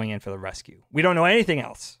ships going in for the rescue. We don't know anything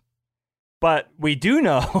else. But we do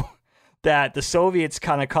know that the Soviets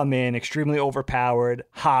kind of come in extremely overpowered,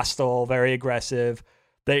 hostile, very aggressive.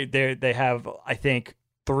 They have, I think,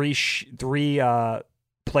 three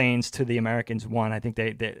planes to the Americans one. I think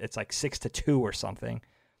it's like 6-2 or something.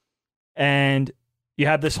 And you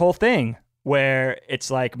have this whole thing where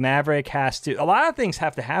it's like Maverick has to... A lot of things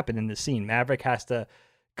have to happen in this scene. Maverick has to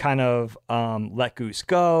kind of let Goose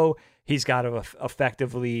go. He's got to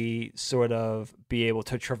effectively sort of be able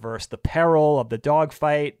to traverse the peril of the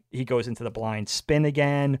dogfight. He goes into the blind spin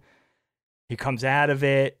again. He comes out of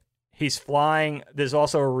it. He's flying. There's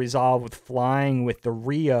also a resolve with flying with the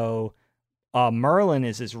Rio. Merlin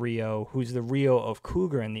is his Rio, who's the Rio of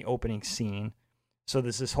Cougar in the opening scene. So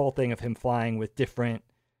there's this whole thing of him flying with different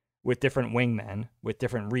wingmen, with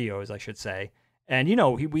different Rios, I should say. And,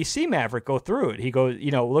 we see Maverick go through it. He goes,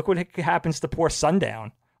 look what happens to poor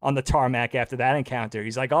Sundown on the tarmac after that encounter.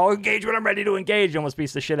 He's like, "Oh, engage when I'm ready to engage." He almost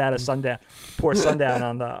beats the shit out of Sundown. Poor Sundown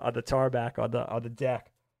on the tarmac on the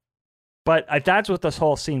deck. But that's what this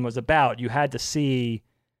whole scene was about. You had to see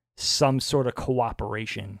some sort of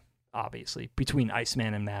cooperation, obviously, between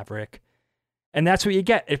Iceman and Maverick. And that's what you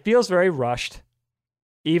get. It feels very rushed.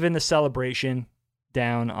 Even the celebration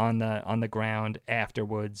down on the ground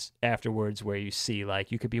afterwards, where you see,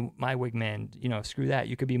 like, you could be my wingman, screw that,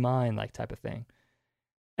 you could be mine, like, type of thing.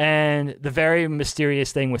 And the very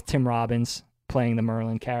mysterious thing with Tim Robbins playing the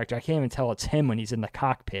Merlin character, I can't even tell it's him when he's in the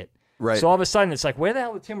cockpit. Right. So all of a sudden it's like, where the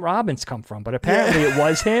hell did Tim Robbins come from? But apparently it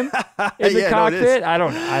was him in the cockpit. I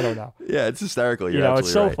don't know. Yeah, it's hysterical.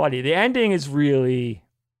 It's so funny. The ending is really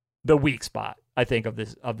the weak spot, I think, of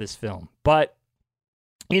this film. But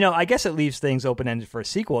I guess it leaves things open-ended for a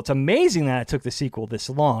sequel. It's amazing that it took the sequel this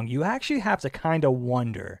long. You actually have to kind of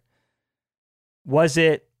wonder, was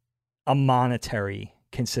it a monetary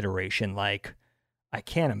consideration? Like, I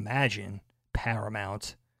can't imagine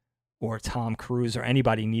Paramount or Tom Cruise or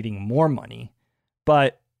anybody needing more money,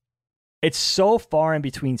 but it's so far in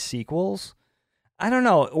between sequels. I don't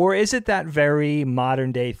know. Or is it that very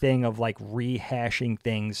modern day thing of like rehashing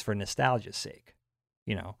things for nostalgia's sake?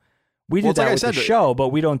 We do that with the show, but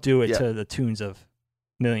we don't do it to the tunes of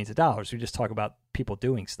millions of dollars. We just talk about people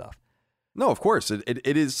doing stuff. No, of course. It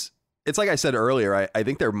is. It's like I said earlier, I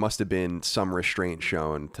think there must have been some restraint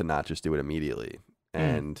shown to not just do it immediately.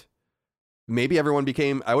 And maybe I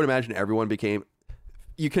would imagine everyone became,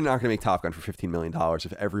 you're not going to make Top Gun for $15 million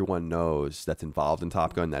if everyone knows that's involved in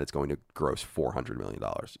Top Gun that it's going to gross $400 million.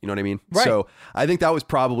 You know what I mean? Right. So I think that was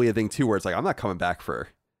probably a thing too, where it's like, I'm not coming back for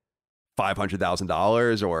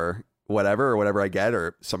 $500,000 or whatever I get,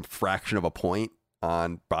 or some fraction of a point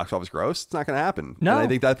on box office gross. It's not going to happen. No. And I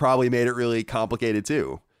think that probably made it really complicated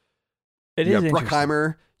too. You have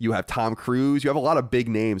Bruckheimer, you have Tom Cruise, you have a lot of big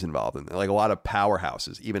names involved in it, like a lot of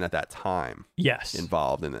powerhouses, even at that time. Yes.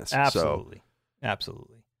 Involved in this. Absolutely.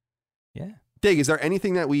 Absolutely. Yeah. Dig, is there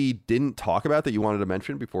anything that we didn't talk about that you wanted to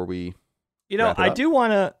mention before we I do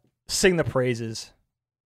want to sing the praises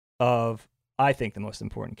of, I think, the most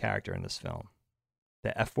important character in this film,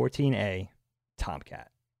 the F-14A Tomcat.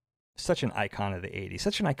 Such an icon of the 80s,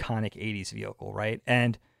 such an iconic 80s vehicle, right?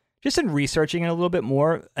 And just in researching it a little bit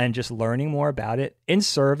more and just learning more about it, in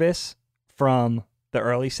service from the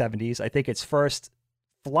early 70s, I think its first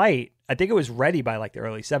flight, I think it was ready by like the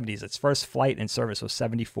early 70s. Its first flight in service was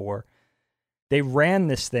 74. They ran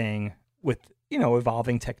this thing with,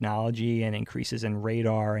 evolving technology and increases in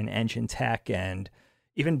radar and engine tech and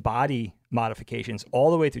even body modifications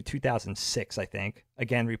all the way through 2006, I think.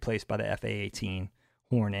 Again, replaced by the FA-18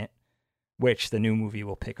 Hornet, which the new movie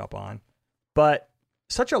will pick up on. But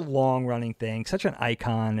such a long-running thing, such an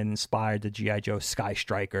icon, and inspired the G.I. Joe Sky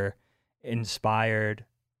Striker, inspired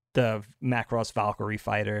the Macross Valkyrie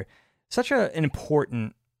fighter. Such an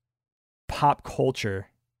important pop culture,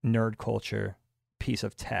 nerd culture piece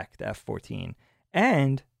of tech, the F-14.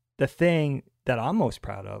 And the thing that I'm most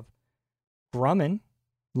proud of, Grumman,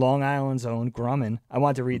 Long Island's own Grumman. I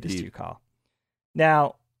wanted to read this to you, Kyle.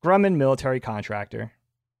 Now, Grumman, military contractor,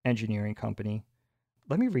 engineering company.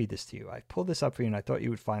 Let me read this to you. I pulled this up for you, and I thought you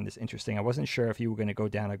would find this interesting. I wasn't sure if you were going to go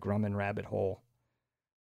down a Grumman rabbit hole.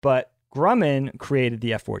 But Grumman created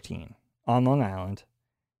the F-14 on Long Island.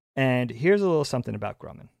 And here's a little something about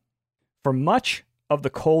Grumman. For much of the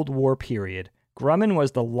Cold War period, Grumman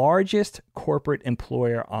was the largest corporate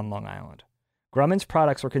employer on Long Island. Grumman's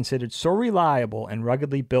products were considered so reliable and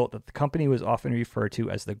ruggedly built that the company was often referred to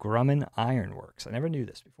as the Grumman Iron Works. I never knew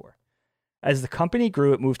this before. As the company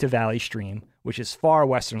grew, it moved to Valley Stream, which is far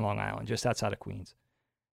western Long Island, just outside of Queens.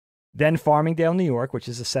 Then Farmingdale, New York, which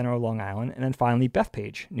is the center of Long Island. And then finally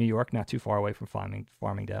Bethpage, New York, not too far away from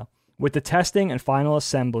Farmingdale, with the testing and final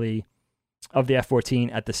assembly of the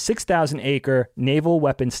F-14 at the 6,000-acre Naval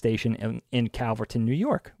Weapons Station in Calverton, New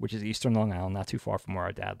York, which is eastern Long Island, not too far from where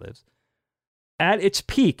our dad lives. At its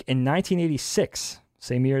peak in 1986,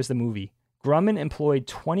 same year as the movie, Grumman employed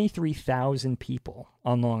 23,000 people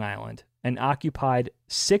on Long Island and occupied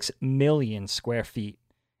 6 million square feet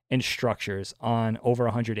in structures on over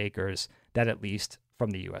 100 acres that at least from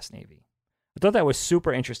the U.S. Navy. thought that was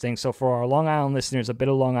super interesting. So for our Long Island listeners, a bit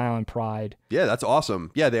of Long Island pride. Yeah, that's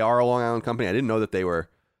awesome. Yeah, they are a Long Island company. I didn't know that they were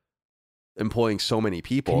employing so many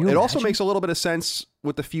people. It also makes a little bit of sense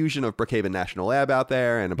with the fusion of Brookhaven National Lab out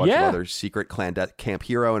there and a bunch of other secret Camp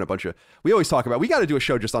Hero and a bunch of... We always talk about... We got to do a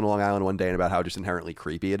show just on Long Island one day and about how just inherently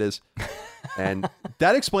creepy it is. And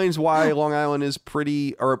that explains why Long Island is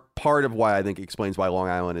pretty... Or part of why I think explains why Long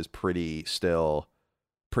Island is pretty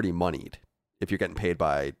moneyed. If you're getting paid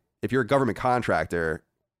by... If you're a government contractor,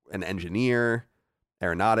 an engineer,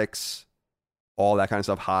 aeronautics, all that kind of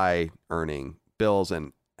stuff, high earning bills,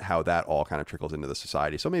 and how that all kind of trickles into the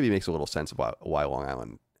society. So maybe it makes a little sense about why Long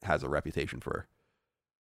Island has a reputation for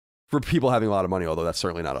people having a lot of money, although that's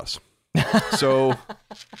certainly not us. So,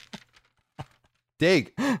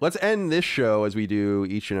 Dig, let's end this show as we do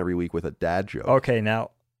each and every week with a dad joke. Okay,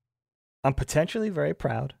 now, I'm potentially very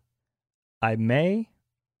proud. I may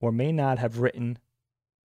or may not have written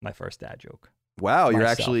my first dad joke. Wow, you're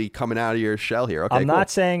actually coming out of your shell here. Okay, I'm not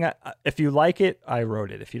saying if you like it, I wrote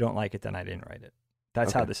it. If you don't like it, then I didn't write it.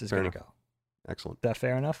 That's how this is going to go. Excellent. Is that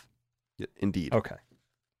fair enough? Yeah, indeed. Okay.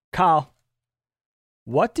 Kyle,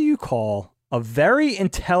 what do you call a very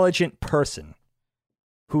intelligent person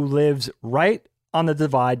who lives right on the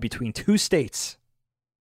divide between two states?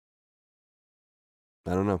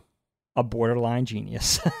 I don't know. A borderline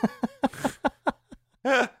genius.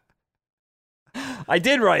 I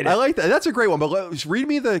did write it. I like that. That's a great one, but read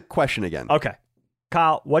me the question again. Okay.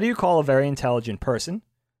 Kyle, what do you call a very intelligent person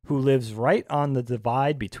who lives right on the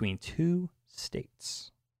divide between two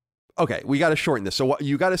states? Okay, we got to shorten this. So what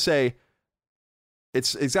you got to say,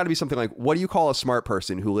 it's got to be something like, what do you call a smart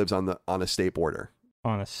person who lives on a state border?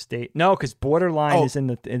 On a state? No, because borderline is in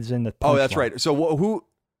the. Oh, that's right. So who?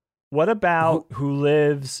 What about who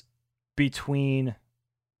lives between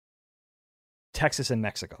Texas and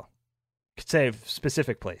Mexico? Could say a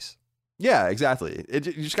specific place. Yeah, exactly. You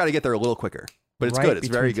just got to get there a little quicker. But it's good. It's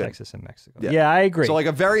very good. Texas and Mexico. Yeah, I agree. So like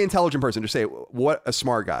a very intelligent person, just say, what a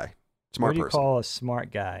smart guy. Smart person. What do you call a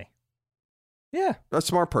smart guy? Yeah. A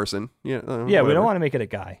smart person. Yeah, we don't want to make it a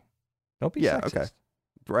guy. Don't be sexist. Okay.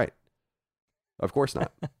 Right. Of course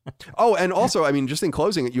not. Oh, and also, I mean, just in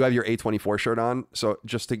closing, you have your A24 shirt on. So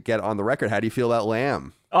just to get on the record, how do you feel about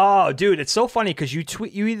Lamb? Oh, dude, it's so funny because you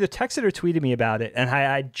either texted or tweeted me about it, and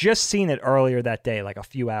I just seen it earlier that day, like a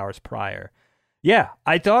few hours prior. Yeah,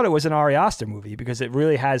 I thought it was an Ari Aster movie because it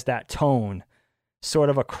really has that tone, sort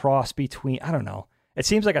of a cross between, I don't know. It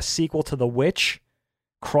seems like a sequel to The Witch,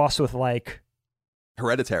 crossed with like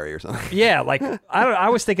Hereditary or something. Yeah, like I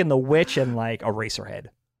was thinking The Witch and like Eraserhead.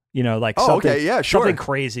 You know, like something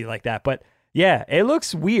crazy like that. But yeah, it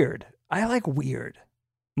looks weird. I like weird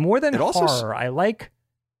more than horror. I like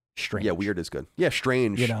strange. Yeah, weird is good. Yeah,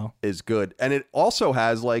 strange is good, and it also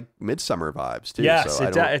has like Midsummer vibes too. Yes, so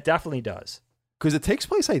it definitely does. Because it takes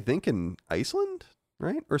place, I think, in Iceland,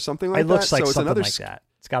 right, or something like that. It looks like something like that.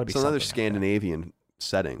 It's got to be another Scandinavian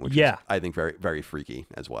setting, which is, I think, very, very freaky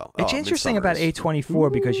as well. It's interesting about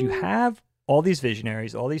A24 because you have all these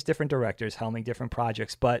visionaries, all these different directors helming different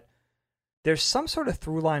projects, but there's some sort of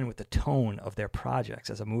through line with the tone of their projects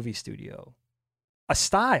as a movie studio. A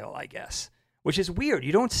style, I guess, which is weird.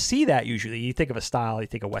 You don't see that usually. You think of a style, you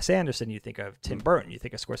think of Wes Anderson, you think of Tim Burton, you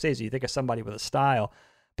think of Scorsese, you think of somebody with a style,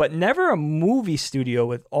 but never a movie studio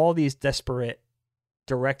with all these disparate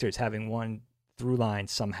directors having one through line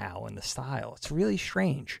somehow in the style. It's really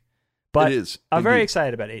strange. But it is. I'm very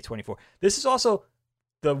excited about A24. This is also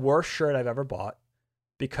the worst shirt I've ever bought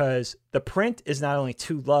because the print is not only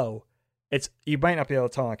too low, you might not be able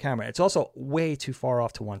to tell on camera, it's also way too far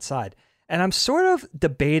off to one side. And I'm sort of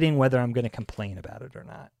debating whether I'm going to complain about it or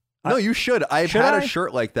not. No, you should. I've had a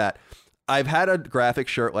shirt like that. I've had a graphic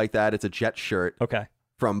shirt like that. It's a Jet shirt. Okay.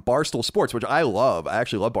 From Barstool Sports, which I love. I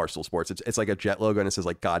actually love Barstool Sports. It's like a Jet logo and it says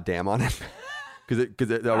like "goddamn" on it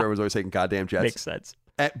because everyone's always saying "goddamn Jets." Makes sense.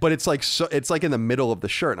 But it's like in the middle of the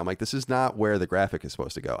shirt. And I'm like, this is not where the graphic is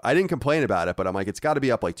supposed to go. I didn't complain about it, but I'm like, it's got to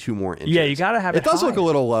be up like 2 more inches. Yeah, you got to have it. It does look a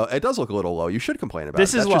little low. It does look a little low. You should complain about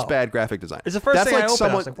it. That's just bad graphic design. It's the first thing I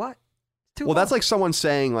opened. I was like, what? Well, that's like someone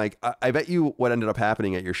saying like, I bet you what ended up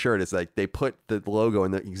happening at your shirt is like they put the logo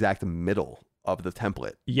in the exact middle of the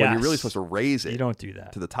template. Yes. When you're really supposed to raise it. You don't do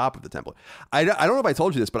that. To the top of the template. I don't know if I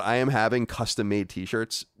told you this, but I am having custom made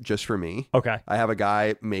t-shirts just for me. Okay. I have a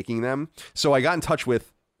guy making them. So I got in touch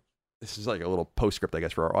with, this is like a little postscript, I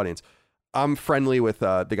guess, for our audience. I'm friendly with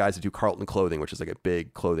the guys that do Carlton Clothing, which is like a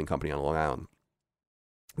big clothing company on Long Island.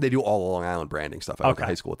 They do all the Long Island branding stuff. I went to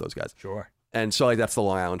high school with those guys. Sure. And so like that's the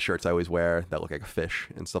Long Island shirts I always wear that look like a fish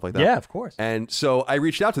and stuff like that. Yeah, of course. And so I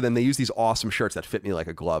reached out to them. They use these awesome shirts that fit me like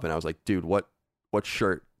a glove. And I was like, dude, what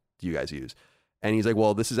shirt do you guys use? And he's like,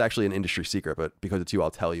 well, this is actually an industry secret, but because it's you,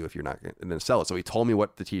 I'll tell you if you're not going to sell it. So he told me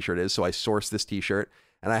what the t-shirt is. So I sourced this t-shirt,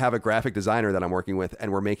 and I have a graphic designer that I'm working with,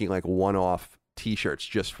 and we're making like one-off t-shirts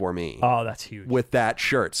just for me. Oh, that's huge. With that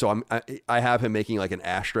shirt. So I have him making like an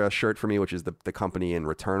Astra shirt for me, which is the company in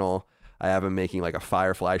Returnal. I have him making like a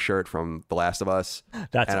Firefly shirt from The Last of Us.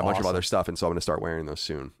 That's and a bunch awesome. of other stuff. And so I'm going to start wearing those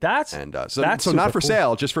soon. That's so not for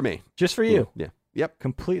sale, just for me. Just for you. Yeah. Yep.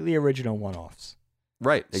 Completely original one-offs.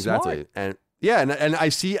 Right. Exactly. Smart. And yeah, and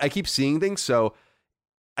I keep seeing things. So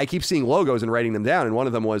I keep seeing logos and writing them down. And one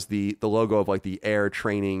of them was the logo of like the air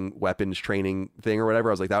training, weapons training thing or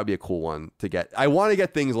whatever. I was like, that would be a cool one to get. I want to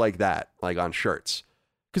get things like that, like on shirts.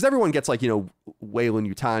 Because everyone gets like,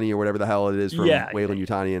 Weyland-Yutani or whatever the hell it is from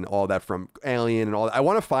Weyland-Yutani and all that from Alien and all that. I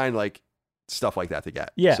want to find like stuff like that to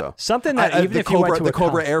get. Yeah. So, something that even if you went to the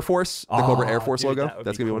Cobra Air Force, the Cobra Air Force logo,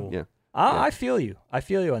 that's going to be one. Yeah. I feel you. I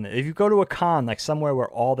feel you on that. If you go to a con, like somewhere where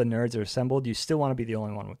all the nerds are assembled, you still want to be the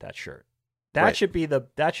only one with that shirt. That should be the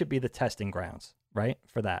testing grounds, right?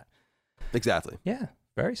 For that. Exactly. Yeah.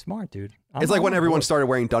 Very smart, dude. It's like when everyone started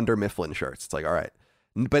wearing Dunder Mifflin shirts. It's like, all right.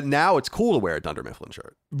 But now it's cool to wear a Dunder Mifflin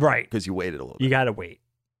shirt. Right. Because you waited a little bit. You got to wait.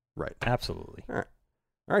 Right. Absolutely. All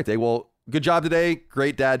right, Dave. Well, good job today.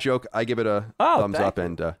 Great dad joke. I give it a thumbs up.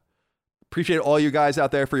 And appreciate all you guys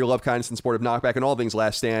out there for your love, kindness, and support of Knockback and all things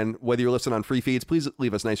Last Stand. Whether you're listening on free feeds, please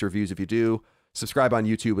leave us nice reviews if you do. Subscribe on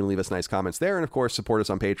YouTube and leave us nice comments there. And, of course, support us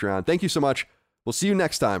on Patreon. Thank you so much. We'll see you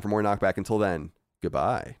next time for more Knockback. Until then,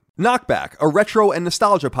 goodbye. Knockback, a retro and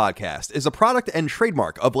nostalgia podcast, is a product and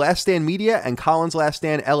trademark of Last Stand Media and Collins Last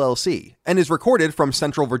Stand LLC, and is recorded from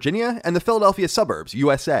Central Virginia and the Philadelphia suburbs,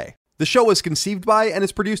 USA. The show was conceived by and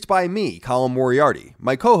is produced by me, Colin Moriarty.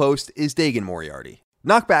 My co-host is Dagan Moriarty.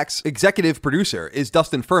 Knockback's executive producer is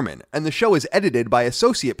Dustin Furman, and the show is edited by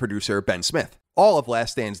associate producer Ben Smith. All of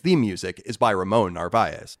Last Stand's theme music is by Ramon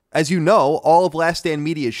Narvaez. As you know, all of Last Stand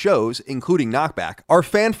Media's shows, including Knockback, are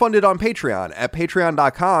fan-funded on Patreon at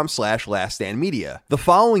patreon.com/laststandmedia. The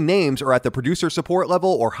following names are at the producer support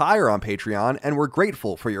level or higher on Patreon, and we're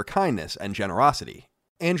grateful for your kindness and generosity.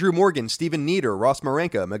 Andrew Morgan, Stephen Nieder, Ross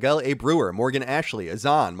Marenka, Miguel A. Brewer, Morgan Ashley,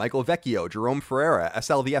 Azan, Michael Vecchio, Jerome Ferreira,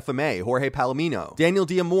 SLVFMA, Jorge Palomino, Daniel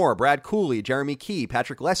Diamore, Brad Cooley, Jeremy Key,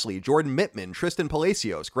 Patrick Leslie, Jordan Mittman, Tristan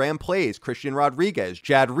Palacios, Graham Plays, Christian Rodriguez,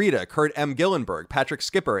 Jad Rita, Kurt M. Gillenberg, Patrick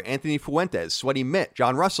Skipper, Anthony Fuentes, Sweaty Mitt,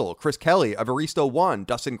 John Russell, Chris Kelly, Evaristo1,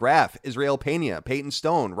 Dustin Graff, Israel Pena, Peyton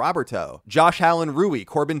Stone, Roberto, Josh Allen Rui,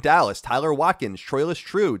 Corbin Dallas, Tyler Watkins, Troilus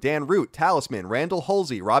True, Dan Root, Talisman, Randall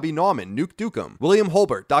Halsey, Robbie Nauman, Nuke Dukem, William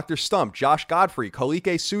Holbert, Dr. Stump, Josh Godfrey,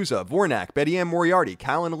 Kolike Souza, Vornak, Betty Ann Moriarty,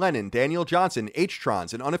 Callan Lennon, Daniel Johnson,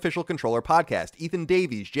 H-Trons, an Unofficial Controller Podcast, Ethan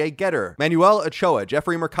Davies, Jay Getter, Manuel Ochoa,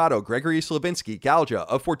 Jeffrey Mercado, Gregory Slavinsky, Galja,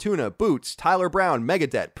 Of Fortuna, Boots, Tyler Brown,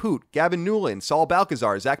 Megadet, Poot, Gavin Newland, Saul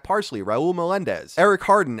Balcazar, Zach Parsley, Raul Melendez, Eric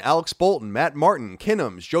Harden, Alex Bolton, Matt Martin,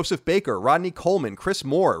 Kinnums, Joseph Baker, Rodney Coleman, Chris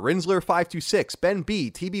Moore, Rinsler526, Ben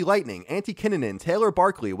B, TB Lightning, Auntie Kinnanen, Taylor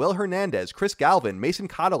Barkley, Will Hernandez, Chris Galvin, Mason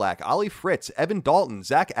Cadillac, Ollie Fritz, Evan Dalton,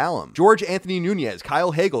 Zach Allum, George Anthony Nunez,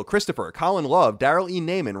 Kyle Hagel, Christopher, Colin Love, Daryl E.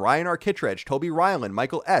 Naiman, Ryan R. Kittredge, Toby Ryland,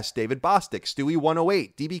 Michael S., David Bostic, Stewie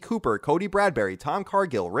 108, DB Cooper, Cody Bradbury, Tom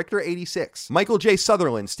Cargill, Richter 86, Michael J.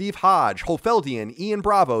 Sutherland, Steve Hodge, Holfeldian, Ian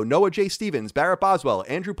Bravo, Noah J. Stevens, Barrett Boswell,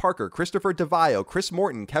 Andrew Parker, Christopher DeVio, Chris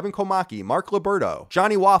Morton, Kevin Komaki, Mark Liberto,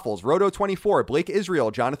 Johnny Waffles, Roto24, Blake Israel,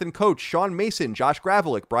 Jonathan Coach, Sean Mason, Josh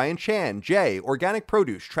Gravelick, Brian Chan, Jay, Organic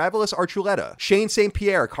Produce, Travelus Archuleta, Shane St.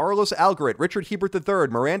 Pierre, Carlos Algaret, Richard Hebert III,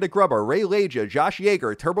 Miranda Grubber, Ray Leja, Josh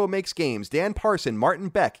Yeager, Turbo Makes Games, Dan Parson, Martin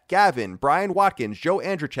Beck, Gavin, Brian Watkins, Joe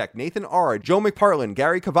Andrzejczyk, Nathan R., Joe McPartlin,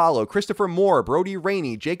 Gary Cavallo, Christopher Moore, Brody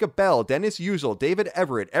Rainey, Jacob Bell, Dennis Uzel, David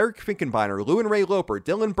Everett, Eric Finkenbeiner, Lou and Ray Loper,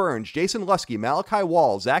 Dylan Burns, Jason Lusky, Malachi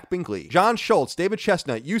Wall, Zach Binkley, John Schultz, David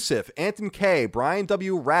Chestnut, Yusuf, Anton K., Brian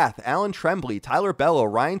W. Rath, Alan Tremblay, Tyler Bello,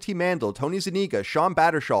 Ryan T. Mandel, Tony Zuniga, Sean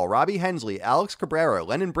Battershall, Robbie Hensley, Alex Cabrera,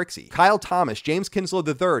 Lennon Brixey, Kyle Thomas, James Kinslow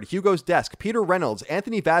III, Hugo's Desk, Peter Reynolds,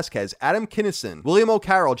 Anthony Vasquez, Adam Kinnison, William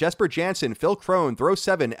O'Carroll, Jesper Jansen, Phil Crone,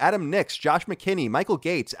 Throw7, Adam Nix, Josh McKinney, Michael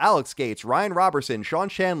Gates, Alex Gates, Ryan Robertson, Sean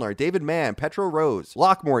Chandler, David Mann, Petro Rose,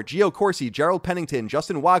 Lockmore, Gio Corsi, Gerald Pennington,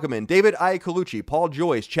 Justin Wagaman, David Iacolucci, Paul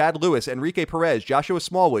Joyce, Chad Lewis, Enrique Perez, Joshua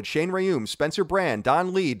Smallwood, Shane Rayum, Spencer Brand,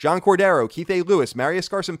 Don Lee, John Cordero, Keith A. Lewis, Marius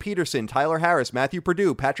Garson Peterson, Tyler Harris, Matthew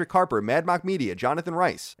Purdue, Patrick Harper, Mad Mock Media, Jonathan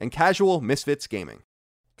Rice, and Casual Misfits Gaming.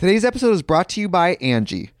 Today's episode is brought to you by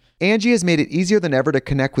Angie. Angie has made it easier than ever to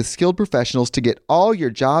connect with skilled professionals to get all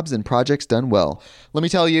your jobs and projects done well. Let me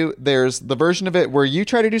tell you, there's the version of it where you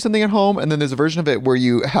try to do something at home, and then there's a version of it where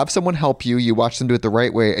you have someone help you, you watch them do it the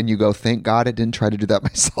right way, and you go, thank God I didn't try to do that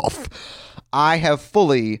myself. I have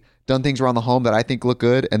fully done things around the home that I think look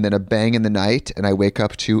good, and then a bang in the night, and I wake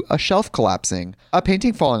up to a shelf collapsing, a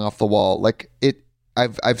painting falling off the wall.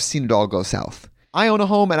 I've seen it all go south. I own a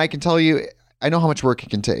home, and I can tell you, I know how much work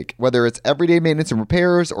it can take. Whether it's everyday maintenance and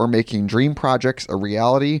repairs or making dream projects a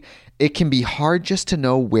reality, it can be hard just to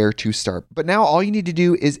know where to start. But now all you need to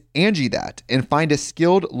do is Angie that and find a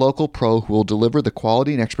skilled local pro who will deliver the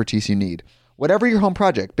quality and expertise you need. Whatever your home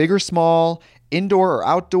project, big or small, indoor or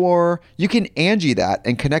outdoor, you can Angie that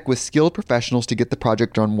and connect with skilled professionals to get the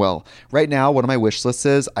project done well. Right now, one of my wish lists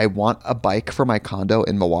is I want a bike for my condo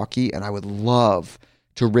in Milwaukee, and I would love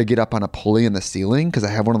to rig it up on a pulley in the ceiling because I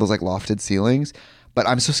have one of those like lofted ceilings, but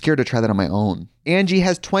I'm so scared to try that on my own. Angie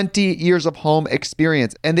has 20 years of home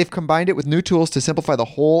experience, and they've combined it with new tools to simplify the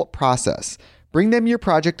whole process. Bring them your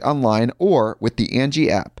project online or with the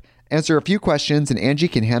Angie app. Answer a few questions and Angie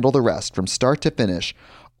can handle the rest from start to finish,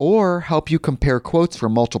 or help you compare quotes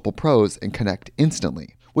from multiple pros and connect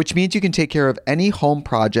instantly, which means you can take care of any home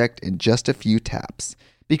project in just a few taps.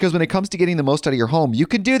 Because when it comes to getting the most out of your home, you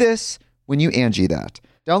can do this when you Angie that.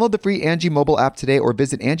 Download the free Angie mobile app today or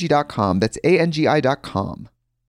visit Angie.com. That's ANGI.com.